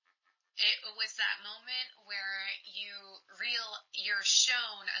 It was that moment where you're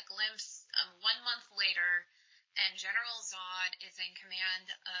shown a glimpse of 1 month later, and General Zod is in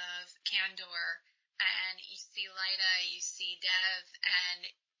command of Kandor, and you see Lyta, you see Dev, and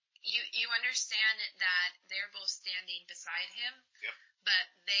you understand that they're both standing beside him, yep. But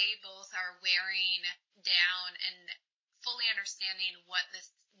they both are wearing down and fully understanding what this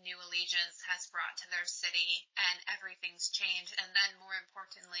new allegiance has brought to their city, and everything's changed. And then, more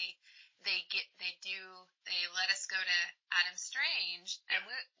importantly, they let us go to Adam Strange, and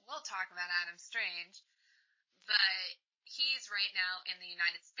we'll talk about Adam Strange, but he's right now in the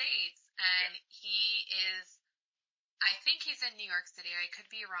United States, and he is, I think he's in New York City, I could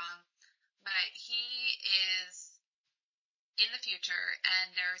be wrong, but he is in the future,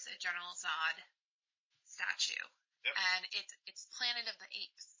 and there's a General Zod statue. Yep. And it's Planet of the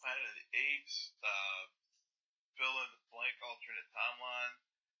Apes. Planet of the Apes, fill in the blank alternate timeline,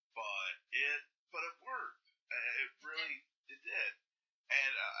 but it worked. It did.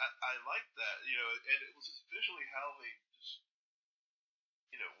 And I liked that, and it was just visually how they just,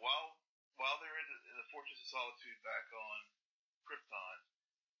 while they're in the Fortress of Solitude back on Krypton,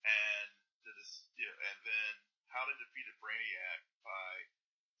 and and then how they defeated Brainiac by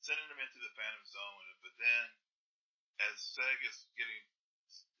sending him into the Phantom Zone, but then as Seg is getting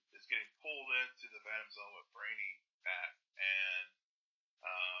pulled into the Phantom Zone with Brainiac, and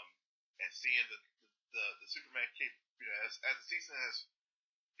seeing the Superman cape, as the season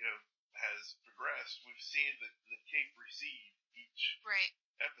has progressed, we've seen the cape recede each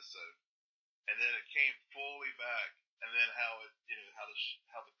episode, and then it came fully back, and then how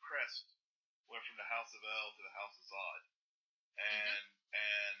the crest went from the House of El to the House of Zod, and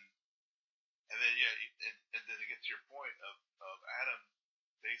then and then to get to your point of Adam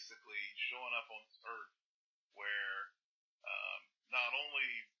basically showing up on Earth, where not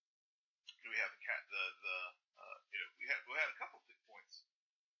only do we have we had a couple of points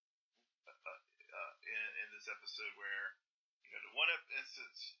in this episode where the one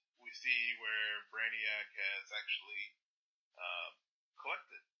instance we see where Brainiac has actually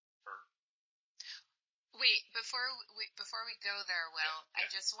collected Earth. Wait, before we go there, Will, I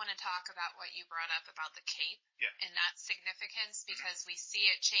just want to talk about what you brought up about the cape and that significance, because we see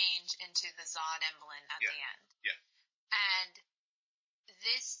it change into the Zod emblem at the end. Yeah. And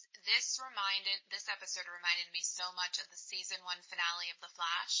this episode reminded me so much of the season 1 finale of The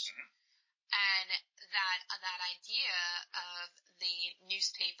Flash. Mm-hmm. And that idea of the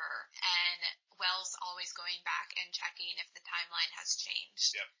newspaper and Wells always going back and checking if the timeline has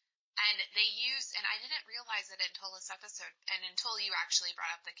changed. Yep. And they used, and I didn't realize it until this episode, and until you actually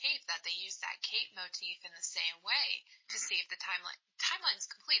brought up the cape, that they used that cape motif in the same way to see if the timeline's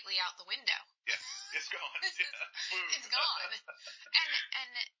completely out the window. Yeah, it's gone. It's gone.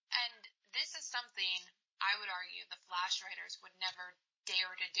 And this is something I would argue the Flash writers would never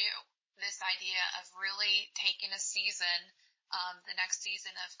dare to do. This idea of really taking a season, the next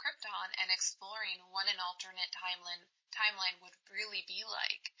season of Krypton, and exploring what an alternate timeline would really be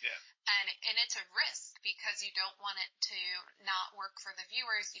like. Yeah. And it's a risk, because you don't want it to not work for the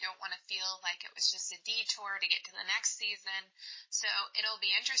viewers. You don't want to feel like it was just a detour to get to the next season. So it'll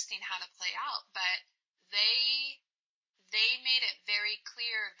be interesting how to play out, but they made it very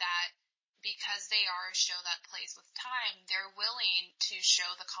clear that because they are a show that plays with time, they're willing to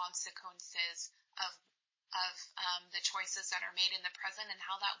show the consequences of the choices that are made in the present and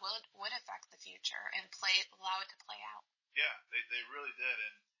how that would affect the future and allow it to play out. Yeah, they really did,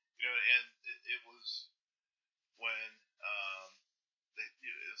 and and it was when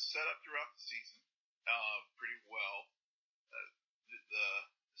it was set up throughout the season pretty well.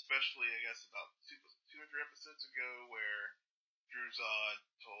 Especially I guess about 2 or 3 episodes ago, where Drew Zod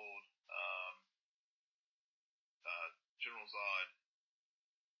told General Zod,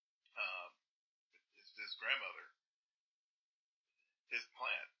 his grandmother, his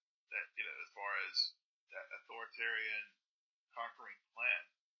plan, that as far as that authoritarian conquering plan,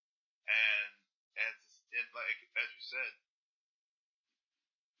 and as you said,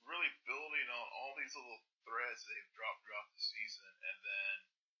 really building on all these little threads they've dropped throughout the season, and then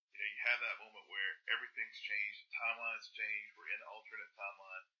you have that moment where everything's changed, the timeline's changed, we're in an alternate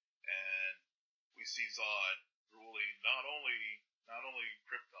timeline, and we see Zod ruling not only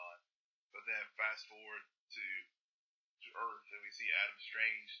Krypton, but then fast forward to Earth, and we see Adam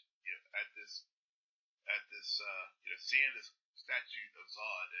Strange at this seeing this statue of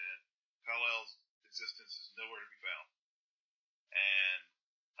Zod, and Kal-El's existence is nowhere to be found, and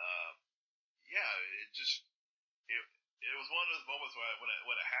it was one of those moments where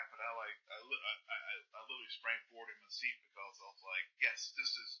when it happened, I literally sprang forward in my seat, because I was like, yes,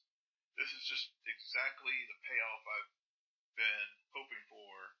 this is just exactly the payoff I've been hoping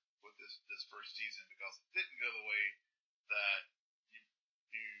for with this first season, because it didn't go the way that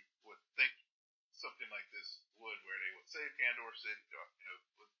you would think something like this would, where they would save Kandor City,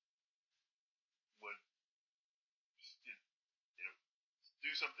 would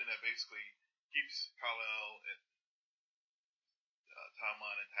do something that basically keeps Kal-El and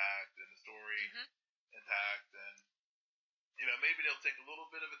timeline intact and the story intact, and maybe they'll take a little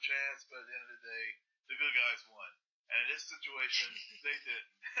bit of a chance, but at the end of the day, the good guys won. And in this situation, they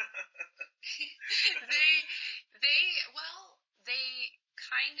didn't. They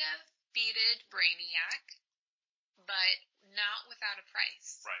kind of defeated Brainiac, but not without a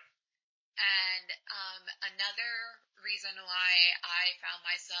price. Right. And another reason why I found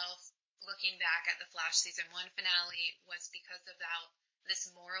myself looking back at the Flash season 1 finale was because of this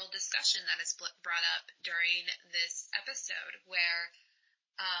moral discussion that is brought up during this episode, where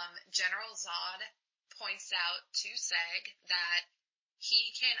General Zod points out to Seg that he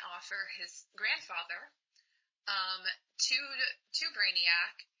can offer his grandfather to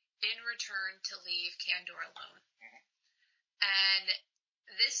Brainiac in return to leave Kandor alone. And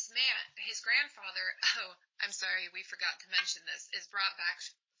this man, his grandfather, I'm sorry, we forgot to mention this, is brought back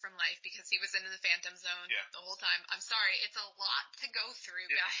from life because he was in the Phantom Zone the whole time. I'm sorry, it's a lot to go through,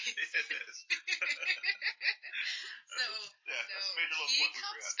 guys. It is. So he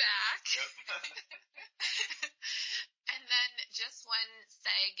comes back. Yep. And then just when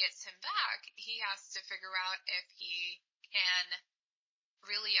Seg gets him back, he has to figure out if he can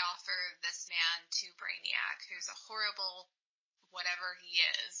really offer this man to Brainiac, who's a horrible, whatever he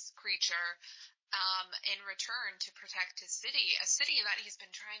is, creature, in return to protect his city, a city that he's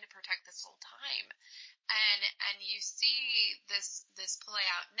been trying to protect this whole time. And you see this play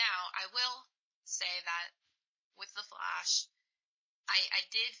out now. I will say that with the Flash, I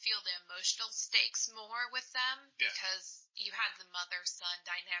did feel the emotional stakes more with them, because you had the mother-son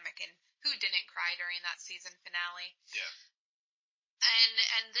dynamic, and who didn't cry during that season finale? Yeah.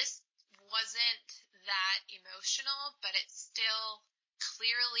 And this wasn't that emotional, but it still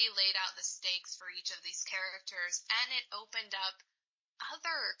clearly laid out the stakes for each of these characters, and it opened up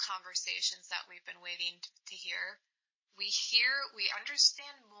other conversations that we've been waiting to hear. We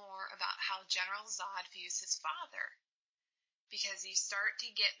understand more about how General Zod views his father, because you start to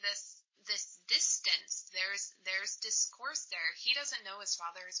get this distance. There's discourse there. He doesn't know his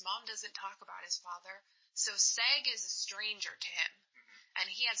father. His mom doesn't talk about his father. So Seg is a stranger to him, and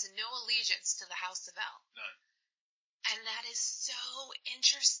he has no allegiance to the House of El. None. And that is so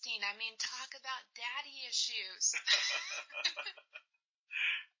interesting. I mean, talk about daddy issues.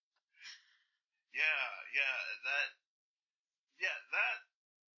 That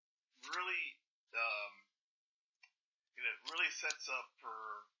really, really sets up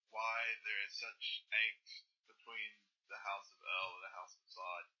for why there is such angst between the House of El and the House of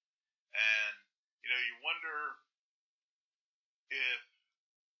Zod. And, you wonder if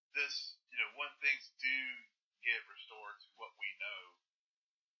this, when things do get restored to what we know,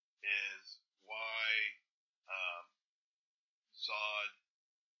 is why Zod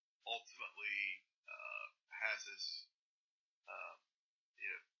ultimately has this,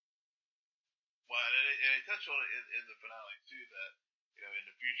 and they touch on it in the finale too, that in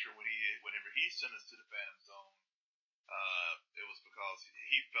the future whenever he sent us to the Phantom Zone, it was because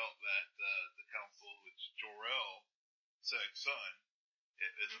he felt that the council, which Jor-El, Seg's son,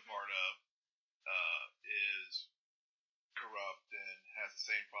 is a part of, is corrupt and has the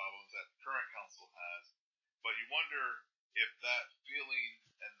same problems that the current council has. But you wonder if that feeling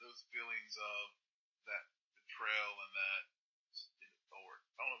and those feelings of that betrayal and that, or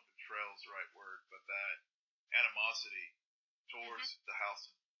I don't know if betrayal is the right word, but that animosity towards the House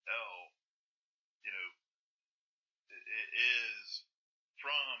of El, it is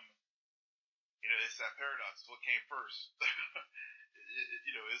from, it's that paradox. What came first?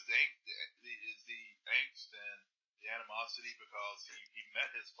 Is the angst and the animosity because he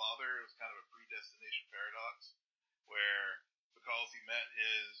met his father? It was kind of a predestination paradox, where because he met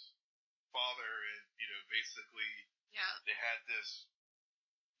his father, and basically, they had this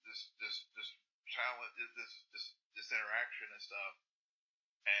talent, this interaction and stuff,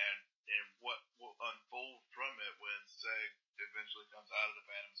 and what will unfold from it when Seg eventually comes out of the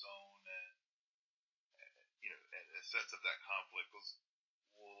Phantom Zone and it sets up that conflict. Was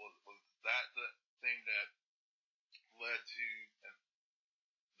that the thing that led to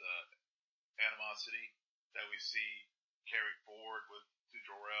the animosity that we see carried forward to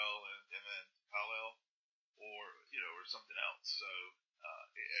Jor-El and then Kal-El, or something else? So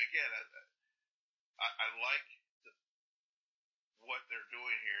again, I like what they're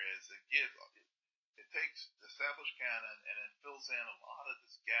doing here is it takes established canon and it fills in a lot of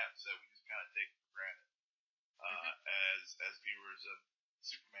these gaps that we just kind of take for granted as viewers of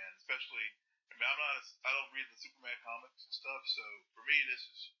Superman, especially. I mean, I don't read the Superman comics and stuff, so for me, this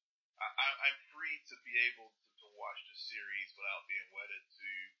is I'm free to be able to watch this series without being wedded to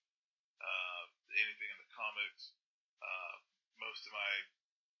anything in the comics. Most of my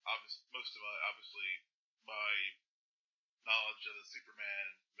obviously my knowledge of the Superman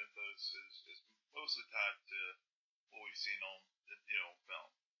mythos is mostly tied to what we've seen on film.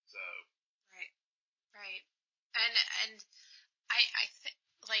 So right, and I think,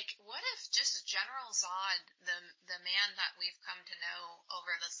 like, what if just General Zod, the man that we've come to know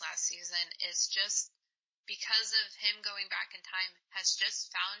over this last season, is just, because of him going back in time, has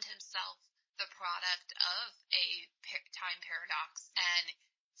just found himself the product of a time paradox and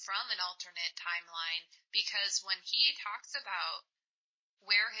from an alternate timeline, because when he talks about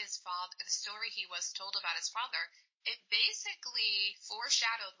where his father, the story he was told about his father, it basically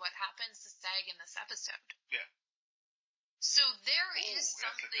foreshadowed what happens to Seg in this episode. Yeah. So there is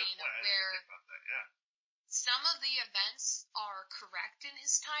something where some of the events are correct in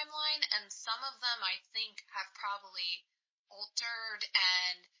his timeline, and some of them I think have probably altered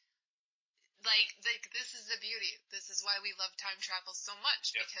and like this is the beauty. This is why we love time travel so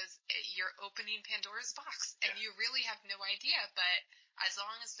much, because you're opening Pandora's box and you really have no idea. But as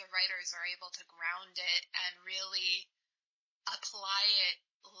long as the writers are able to ground it and really apply it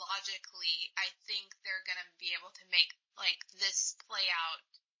logically, I think they're going to be able to make like this play out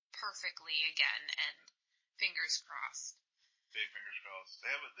perfectly again. And fingers crossed. Big fingers crossed. They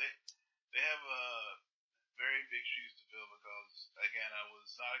have very big shoes to fill, because again, I was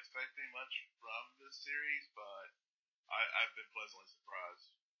not expecting much from this series, but I've been pleasantly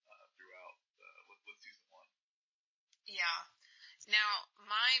surprised throughout with season 1. Yeah. Now,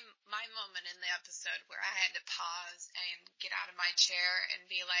 my moment in the episode where I had to pause and get out of my chair and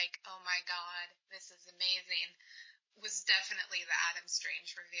be like, "Oh my God, this is amazing," was definitely the Adam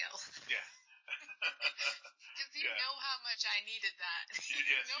Strange reveal. Yeah. Because you know how much I needed that. Yes, you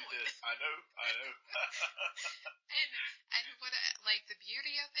did. I know. and what like the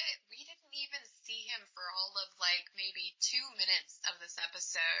beauty of it, we didn't even see him for all of like maybe 2 minutes of this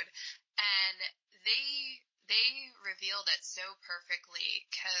episode, and they revealed it so perfectly,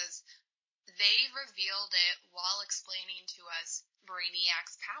 because they revealed it while explaining to us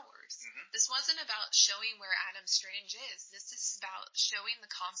Brainiac's powers. This wasn't about showing where Adam Strange is. This is about showing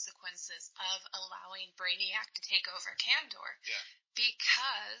the consequences of allowing Brainiac to take over Kandor. Yeah.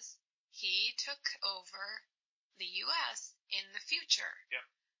 Because he took over the U.S. in the future. Yep.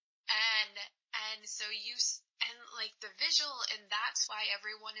 And so like the visual, and that's why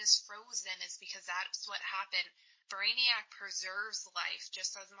everyone is frozen, is because that's what happened. Brainiac preserves life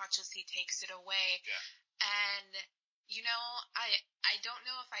just as much as he takes it away. Yeah. And, I don't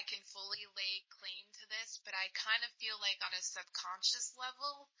know if I can fully lay claim to this, but I kind of feel like on a subconscious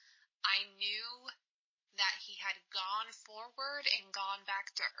level, I knew that he had gone forward and gone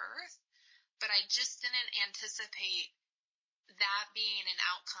back to Earth, but I just didn't anticipate that being an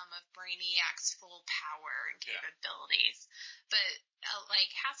outcome of Brainiac's full power and capabilities. But,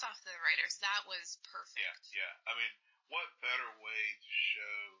 hats off to the writers. That was perfect. Yeah. I mean, what better way to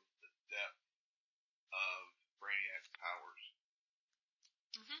show the depth of Brainiac's powers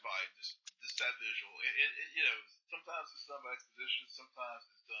by just that visual? You know, sometimes it's done by exposition, sometimes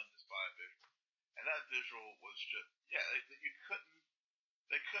it's done just by a visual. And that visual was just,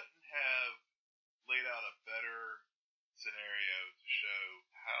 they couldn't have laid out a better scenario to show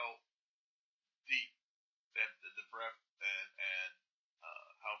how deep that the breadth and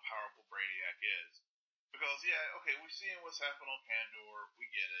how powerful Brainiac is. Because we're seeing what's happened on Kandor.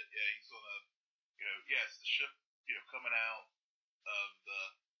 We get it. Yeah, he's on a, yes, the ship, coming out of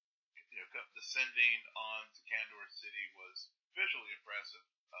the, descending onto Kandor City was visually impressive.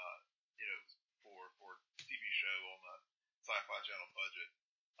 For TV show on the Sci-Fi Channel budget.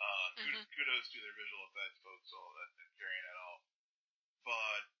 Kudos to their visual effects folks, all that and carrying that off.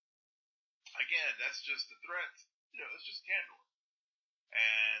 But again, that's just the threat. It's just Kandor,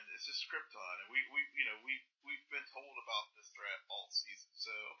 and it's just Krypton, and we've been told about this threat all season. So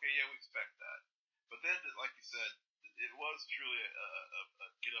we expect that. But then, like you said, it was truly a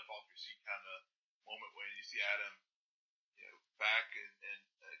get up off your seat kind of moment when you see Adam, back in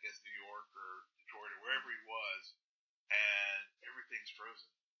I guess New York or Detroit or wherever he was, and everything's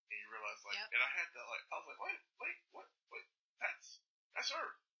frozen, and you realize and I had that I was like, wait, that's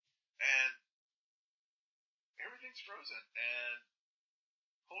Earth, and everything's frozen, and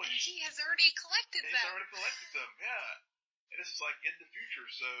holy shit, he has already collected them. He's already collected them, yeah, and this is like in the future,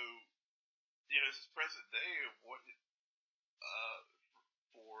 so this is present day of what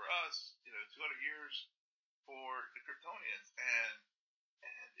for us, 200 years for the Kryptonians, and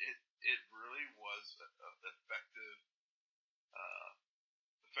it really was an effective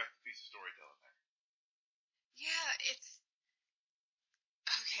piece of storytelling there. Yeah, it's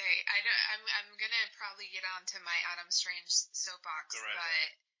okay. I'm gonna probably get onto my Adam Strange soapbox,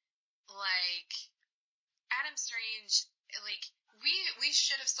 but like Adam Strange, like we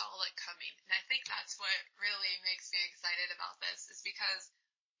should have saw it coming, and I think that's what really makes me excited about this is because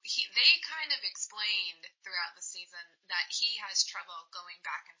they kind of explained throughout the season that he has trouble going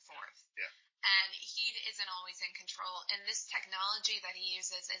back and forth. Yeah. And he isn't always in control. And this technology that he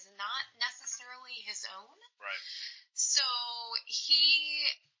uses is not necessarily his own. Right. So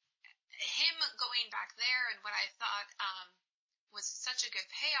him going back there and what I thought was such a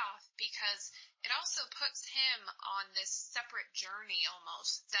good payoff because it also puts him on this separate journey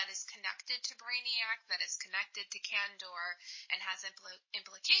almost that is connected to Brainiac, that is connected to Kandor, and has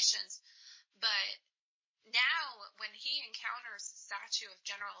implications. But now, when he encounters the statue of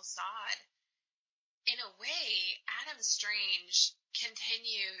General Zod, in a way, Adam Strange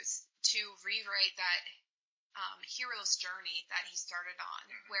continues to rewrite that hero's journey that he started on,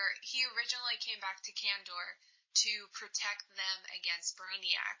 where he originally came back to Kandor to protect them against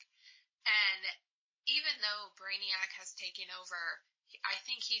Brainiac. And even though Brainiac has taken over, I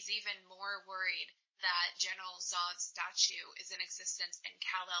think he's even more worried that General Zod's statue is in existence and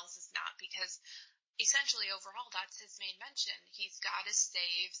Kal-El's is not, because essentially overall that's his main mission. He's got to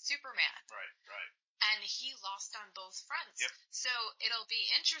save Superman. Right. And he lost on both fronts. Yep. So it'll be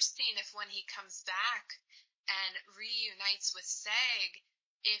interesting if when he comes back and reunites with Seg,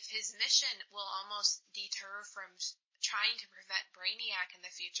 if his mission will almost deter from trying to prevent Brainiac in the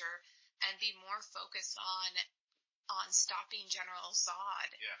future and be more focused on stopping General Zod.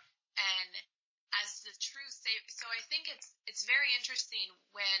 Yeah. And as the true so I think it's very interesting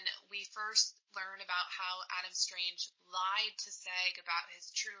when we first learn about how Adam Strange lied to Seg about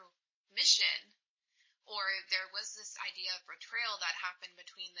his true mission, or there was this idea of betrayal that happened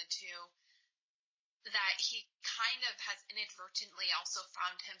between the two, that he kind of has inadvertently also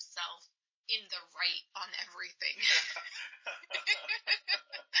found himself in the right on everything.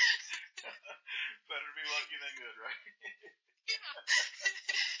 Better be lucky than good, right? Yeah.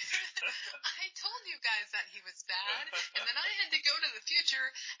 I told you guys that he was bad, and then I had to go to the future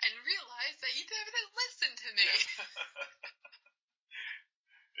and realize that you didn't listen to me.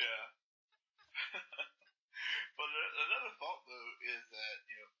 Yeah. But another thought, though, is that,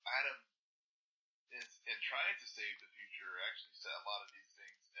 Adam in trying to save the future actually set a lot of these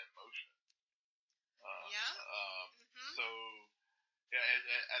things in motion. So,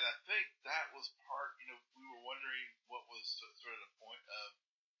 and I think that was part, we were wondering what was sort of the point of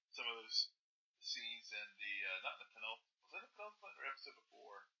some of those scenes in the, not the penultimate, was that the penultimate or episode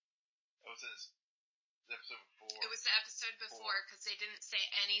before? It was in the episode before. It was the episode before, because they didn't say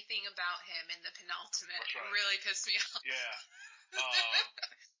anything about him in the penultimate. That's right. It really pissed me off. Yeah.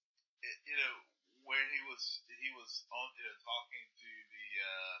 Where he was on, talking to the,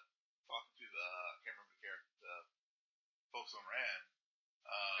 I can't remember the character, the folks on Rand,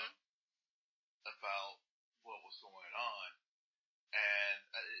 about what was going on.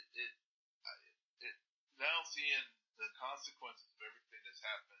 seeing the consequences of everything that's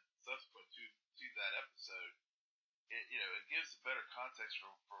happened subsequent to that episode, it gives a better context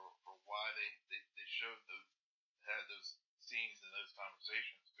for why they showed had those scenes and those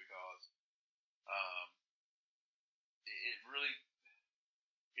conversations, because it really,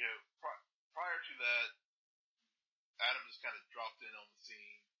 prior to that, Adam just kind of dropped in on the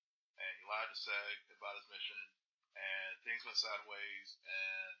scene, and he lied to Seg about his mission, and things went sideways,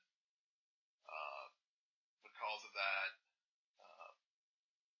 and because of that,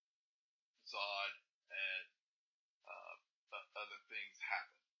 Zod and other things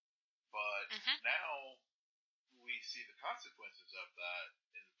happened. But now we see the consequences of that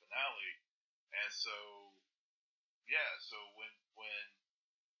in the finale, and so when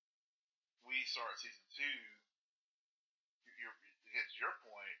we start season 2, to get to your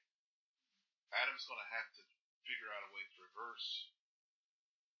point, Adam's going to have to figure out a way to reverse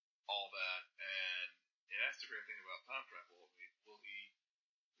all that, and that's the great thing about time travel. I mean, will he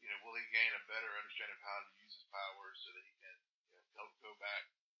gain a better understanding of how to use his powers so that he can go back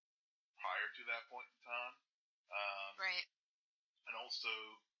prior to that point in time, right? And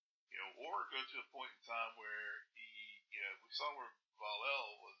also, or go to a point in time where we saw where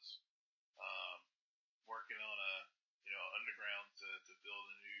Val-El was working on a underground to build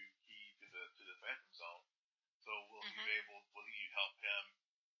a new key to the Phantom Zone. So will he help him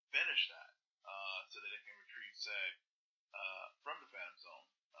finish that so that it can retrieve Seg from the Phantom Zone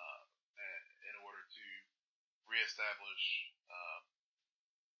in order to reestablish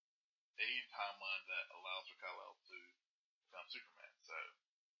a timeline that allows for Kal-El to become Superman. So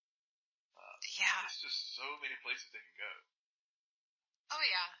it's just so many places they can go. Oh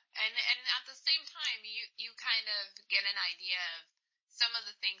yeah, and at the same time, you kind of get an idea of some of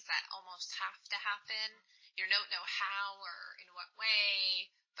the things that almost have to happen. You don't know how or in what way,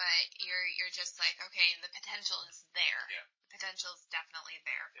 but you're just like, okay, the potential is there. Yeah. The potential is definitely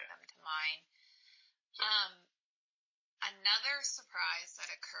there for them to mine. So, another surprise that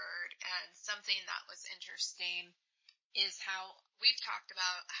occurred, and something that was interesting, is how we've talked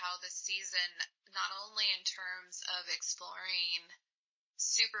about how this season, not only in terms of exploring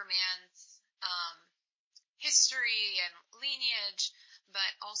Superman's history and lineage,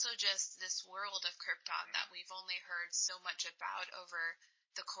 but also just this world of Krypton that we've only heard so much about over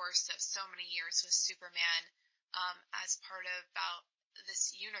the course of so many years with Superman as part of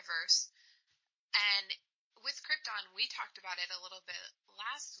this universe. And with Krypton, we talked about it a little bit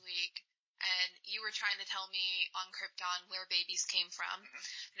last week, and you were trying to tell me on Krypton where babies came from.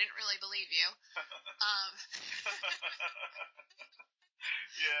 I didn't really believe you.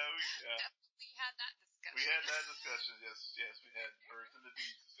 We had that discussion. We had that discussion, yes. We had birds and the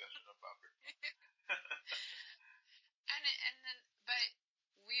bees discussion about Krypton. But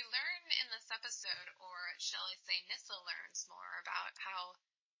we learn in this episode, or shall I say Nyssa learns more about how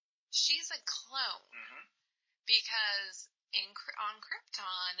she's a clone. Because on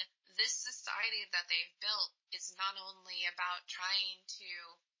Krypton, this society that they've built is not only about trying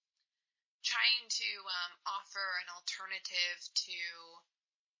to offer an alternative to,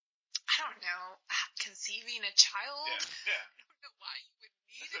 I don't know, conceiving a child. Yeah. I don't know why you would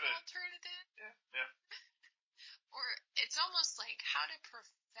need an alternative. Yeah. Or it's almost like how to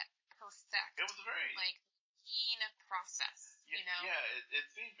perfect. It was a very keen process. Yeah, it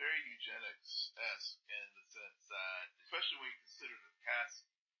seemed very eugenics-esque in the sense that, especially when you consider the caste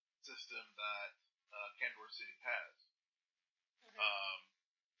system that Kandor City has.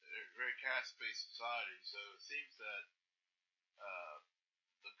 They're a very caste-based society, so it seems that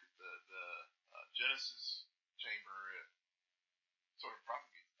the Genesis chamber sort of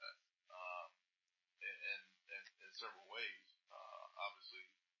propagates that in several ways. Obviously,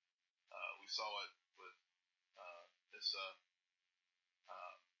 we saw it with Nyssa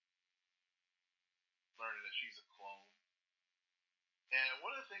learning that she's a clone. And one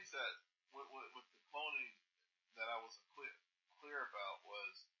of the things that with the cloning that I wasn't clear about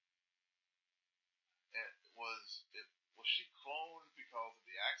was she cloned because of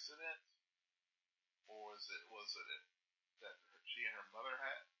the accident, or was it that she and her mother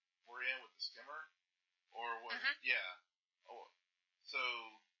were in with the skimmer, or what? So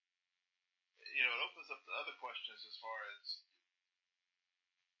it opens up the other questions as far as,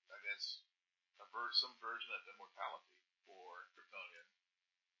 I guess, some version of immortality for Kryptonian,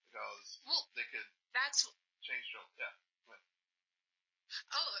 because they could change. Yeah.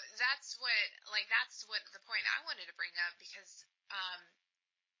 Oh, that's what the point I wanted to bring up, because I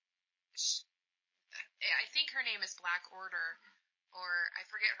think her name is Black Order, or I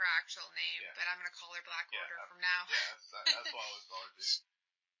forget her actual name, but I'm going to call her Black Order from now. Yeah, that's what I always call her, dude.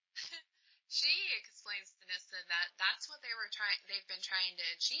 she explains to Nissa that that's what they've been trying to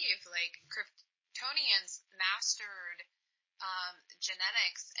achieve. Like, Kryptonians mastered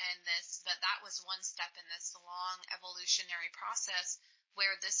genetics and this, but that was one step in this long evolutionary process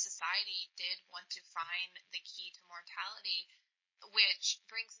where this society did want to find the key to mortality, which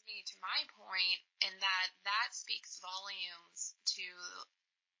brings me to my point in that speaks volumes to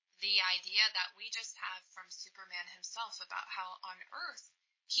the idea that we just have from Superman himself about how on Earth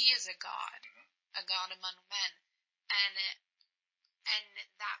he is a god among men, and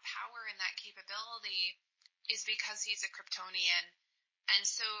that power and that capability is because he's a Kryptonian. And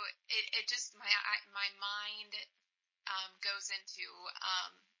so it just my mind goes into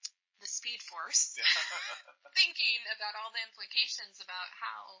the Speed Force, thinking about all the implications about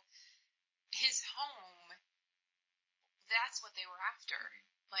how his home, that's what they were after.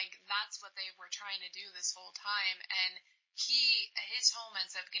 Like, that's what they were trying to do this whole time. And his home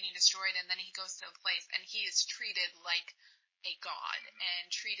ends up getting destroyed, and then he goes to a place, and he is treated like a god,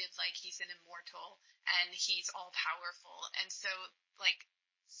 and treated like he's an immortal, and he's all powerful. And so, like,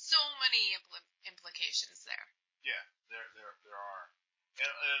 so many implications there. Yeah, there are.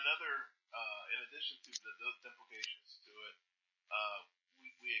 And another, in addition to those implications to it,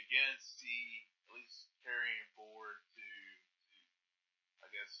 we again see, at least carrying forward to I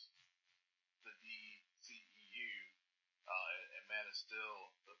guess, the DCEU, and Man of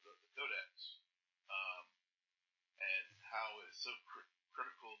Steel, the Codex, and how it's so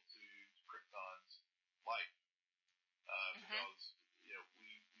critical to Krypton's life, because,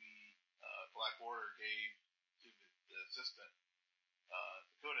 Black Order gave to the assistant,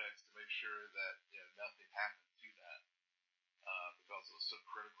 the Codex to make sure that, nothing happened to that, because it was so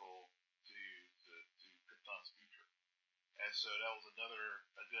critical to Krypton's future. And so that was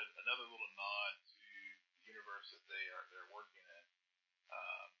another little nod to the universe that they're working in,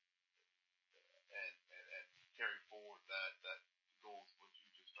 and carry forward that goals which you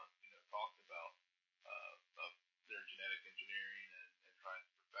just talked about, of their genetic engineering and trying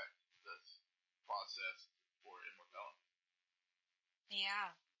to perfect this process for immortality.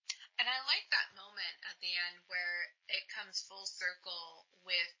 Yeah. And I like that moment at the end where it comes full circle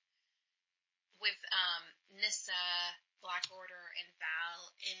with Nissa, Black Order, and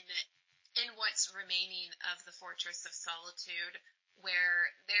Val in what's remaining of the Fortress of Solitude, where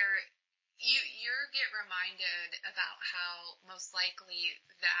you get reminded about how most likely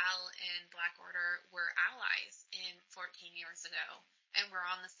Val and Black Order were allies in 14 years ago, and we're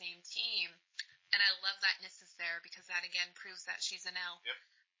on the same team. And I love that Nissa's there, because that again proves that she's an L. Yep.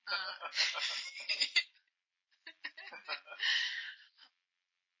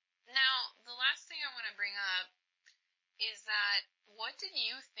 Now, the last thing I want to bring up is that, what did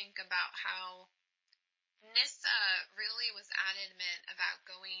you think about how Nissa really was adamant about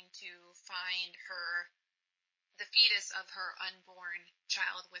going to find the fetus of her unborn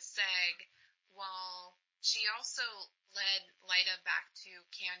child with Seg, while she also led Lyta back to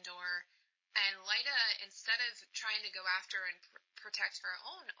Kandor, and Lyta, instead of trying to go after and protect her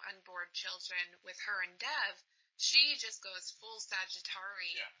own unborn children with her and Dev, she just goes full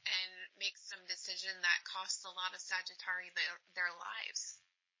Sagittari and makes some decision that costs a lot of Sagittari their lives.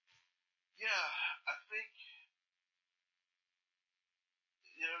 Yeah, I think,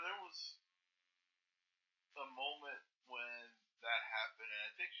 there was a moment when that happened, and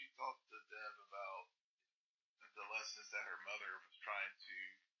I think she talked to Dev about the lessons that her mother was trying to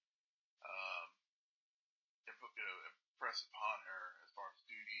impress upon her as far as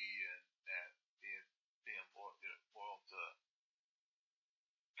duty and being loyal to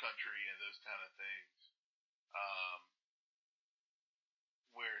country and those kind of things.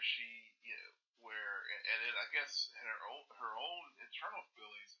 Where she, and then I guess her own internal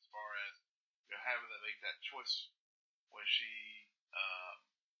feelings as far as having to make that choice when she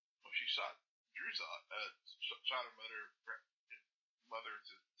shot Druzhad, shot her mother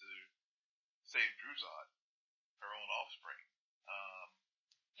to save Druzhad, her own offspring.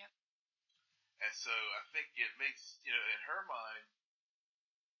 Yep. And so I think it makes, in her mind,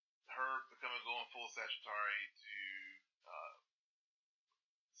 her going full Sagittari to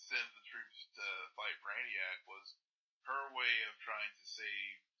send the troops to fight Brainiac was her way of trying to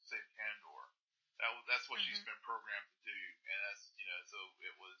save Kandor. That's what she's been programmed to do, and that's so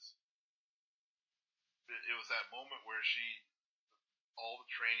it was that moment where all the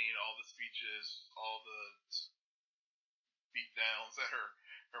training, all the speeches, all the beat downs that her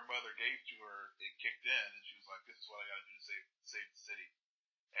mother gave to her, it kicked in, and she was like, "This is what I got to do to save the city."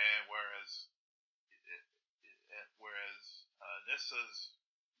 And whereas Nissa's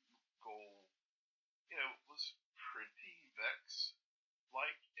goal, was pretty Vex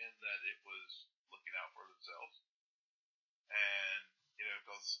like in that it was looking out for themselves. And,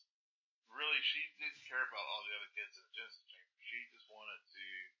 because really she didn't care about all the other kids in the Genesis Chamber. She just wanted to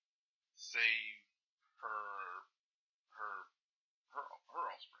save her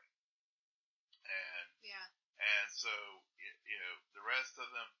offspring. And Yeah. And so, the rest of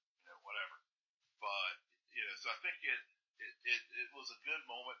them, whatever. But, so I think it was a good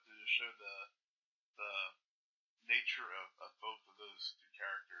moment to show the nature of both of those two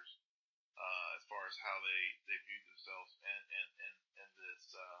characters, as far as how they viewed themselves in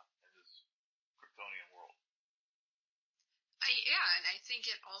this Kryptonian world. And I think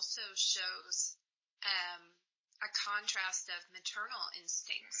it also shows a contrast of maternal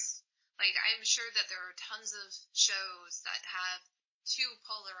instincts. Like, I'm sure that there are tons of shows that have two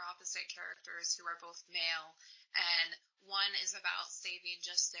polar opposite characters who are both male, and one is about saving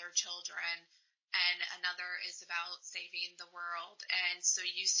just their children, and another is about saving the world. And so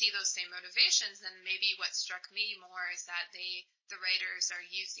you see those same motivations, and maybe what struck me more is that the writers are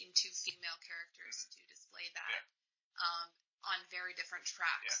using two female characters to display that on very different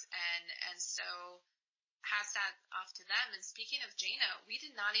tracks. And so hats that off to them. And speaking of Jaina, we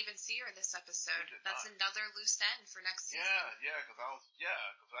did not even see her this episode. That's another loose end for next season.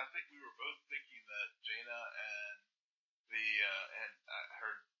 Because I think we were both thinking that Jaina and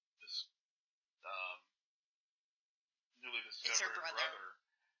her newly discovered brother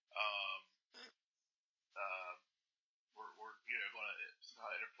were going to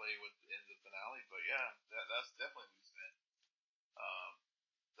somehow interplay in the finale. But that's definitely loose end.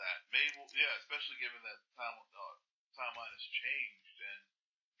 That may, especially given that timeline has changed and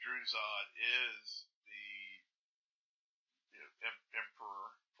Druzad is the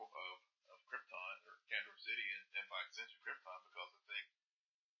emperor of Krypton, or Kandor City, and by extension Krypton, because I think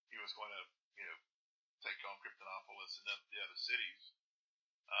he was going to take on Kryptonopolis and the other cities,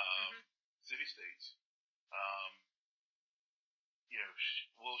 city-states.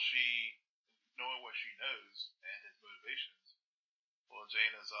 Will she, knowing what she knows and his motivations, will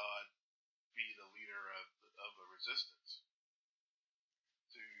Jaina Zod be the leader of the resistance?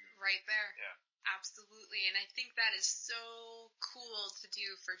 Right there. Yeah. Absolutely. And I think that is so cool to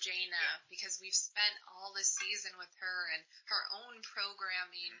do for Jaina, because we've spent all this season with her and her own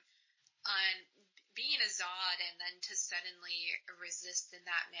programming on being a Zod, and then to suddenly resist in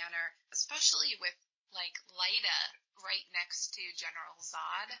that manner, especially with like Lyta right next to General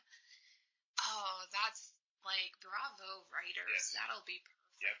Zod. Oh, that's like, bravo, writers. Yes. That'll be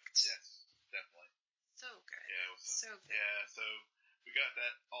perfect. Yes, definitely. So good. Yeah, so good. Yeah, so we got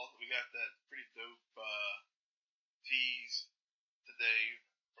that pretty dope tease today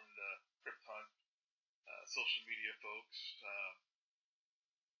from the Krypton social media folks,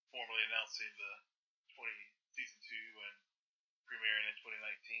 formally announcing the season 2 and premiering in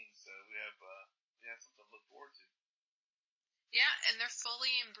 2019. So we have something to look forward to. Yeah, and they're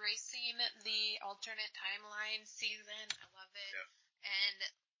fully embracing the alternate timeline season. I love it. Yep. And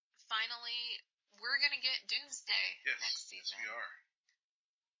finally, we're going to get Doomsday next season. Yes, we are.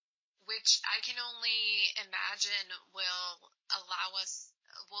 Which I can only imagine will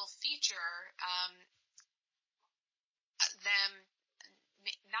feature them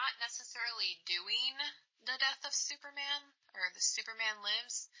not necessarily doing the death of Superman, or the Superman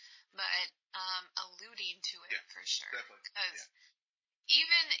Lives, but alluding to it for sure. Definitely. Because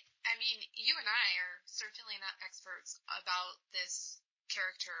even, I mean, you and I are certainly not experts about this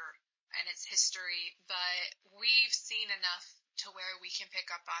character and its history, but we've seen enough to where we can pick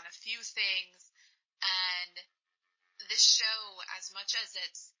up on a few things. And this show, as much as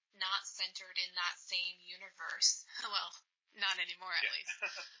it's not centered in that same universe, well, not anymore at least,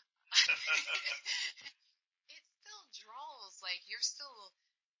 it still draws, like,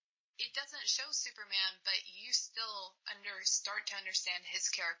 it doesn't show Superman, but you still start to understand his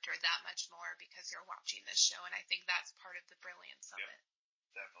character that much more because you're watching this show, and I think that's part of the brilliance of it.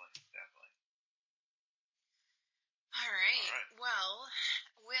 Definitely. All right. Well,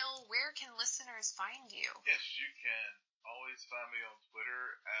 Will, where can listeners find you? Yes, you can always find me on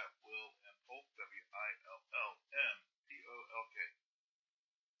Twitter at Will M. Polk, WILLMPOLK.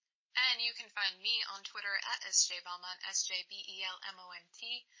 And you can find me on Twitter at SJBelmont,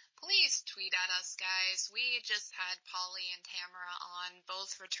 SJBELMONT. Please tweet at us, guys. We just had Polly and Tamara on,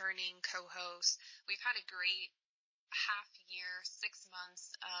 both returning co-hosts. We've had a great half year, 6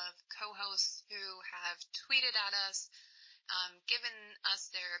 months of co-hosts who have tweeted at us, given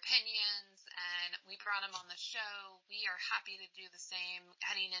us their opinions, and we brought them on the show. We are happy to do the same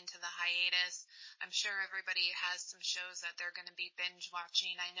heading into the hiatus. I'm sure everybody has some shows that they're going to be binge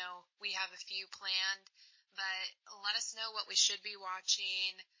watching. I know we have a few planned. But let us know what we should be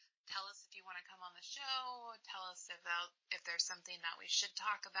watching. Tell us if you want to come on the show. Tell us if there's something that we should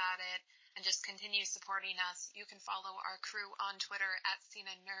talk about it. And just continue supporting us. You can follow our crew on Twitter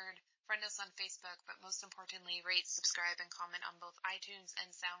 @CinaNerd. Friend us on Facebook. But most importantly, rate, subscribe, and comment on both iTunes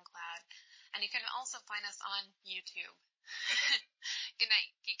and SoundCloud. And you can also find us on YouTube. Good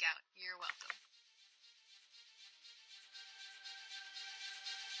night, Geek Out. You're welcome.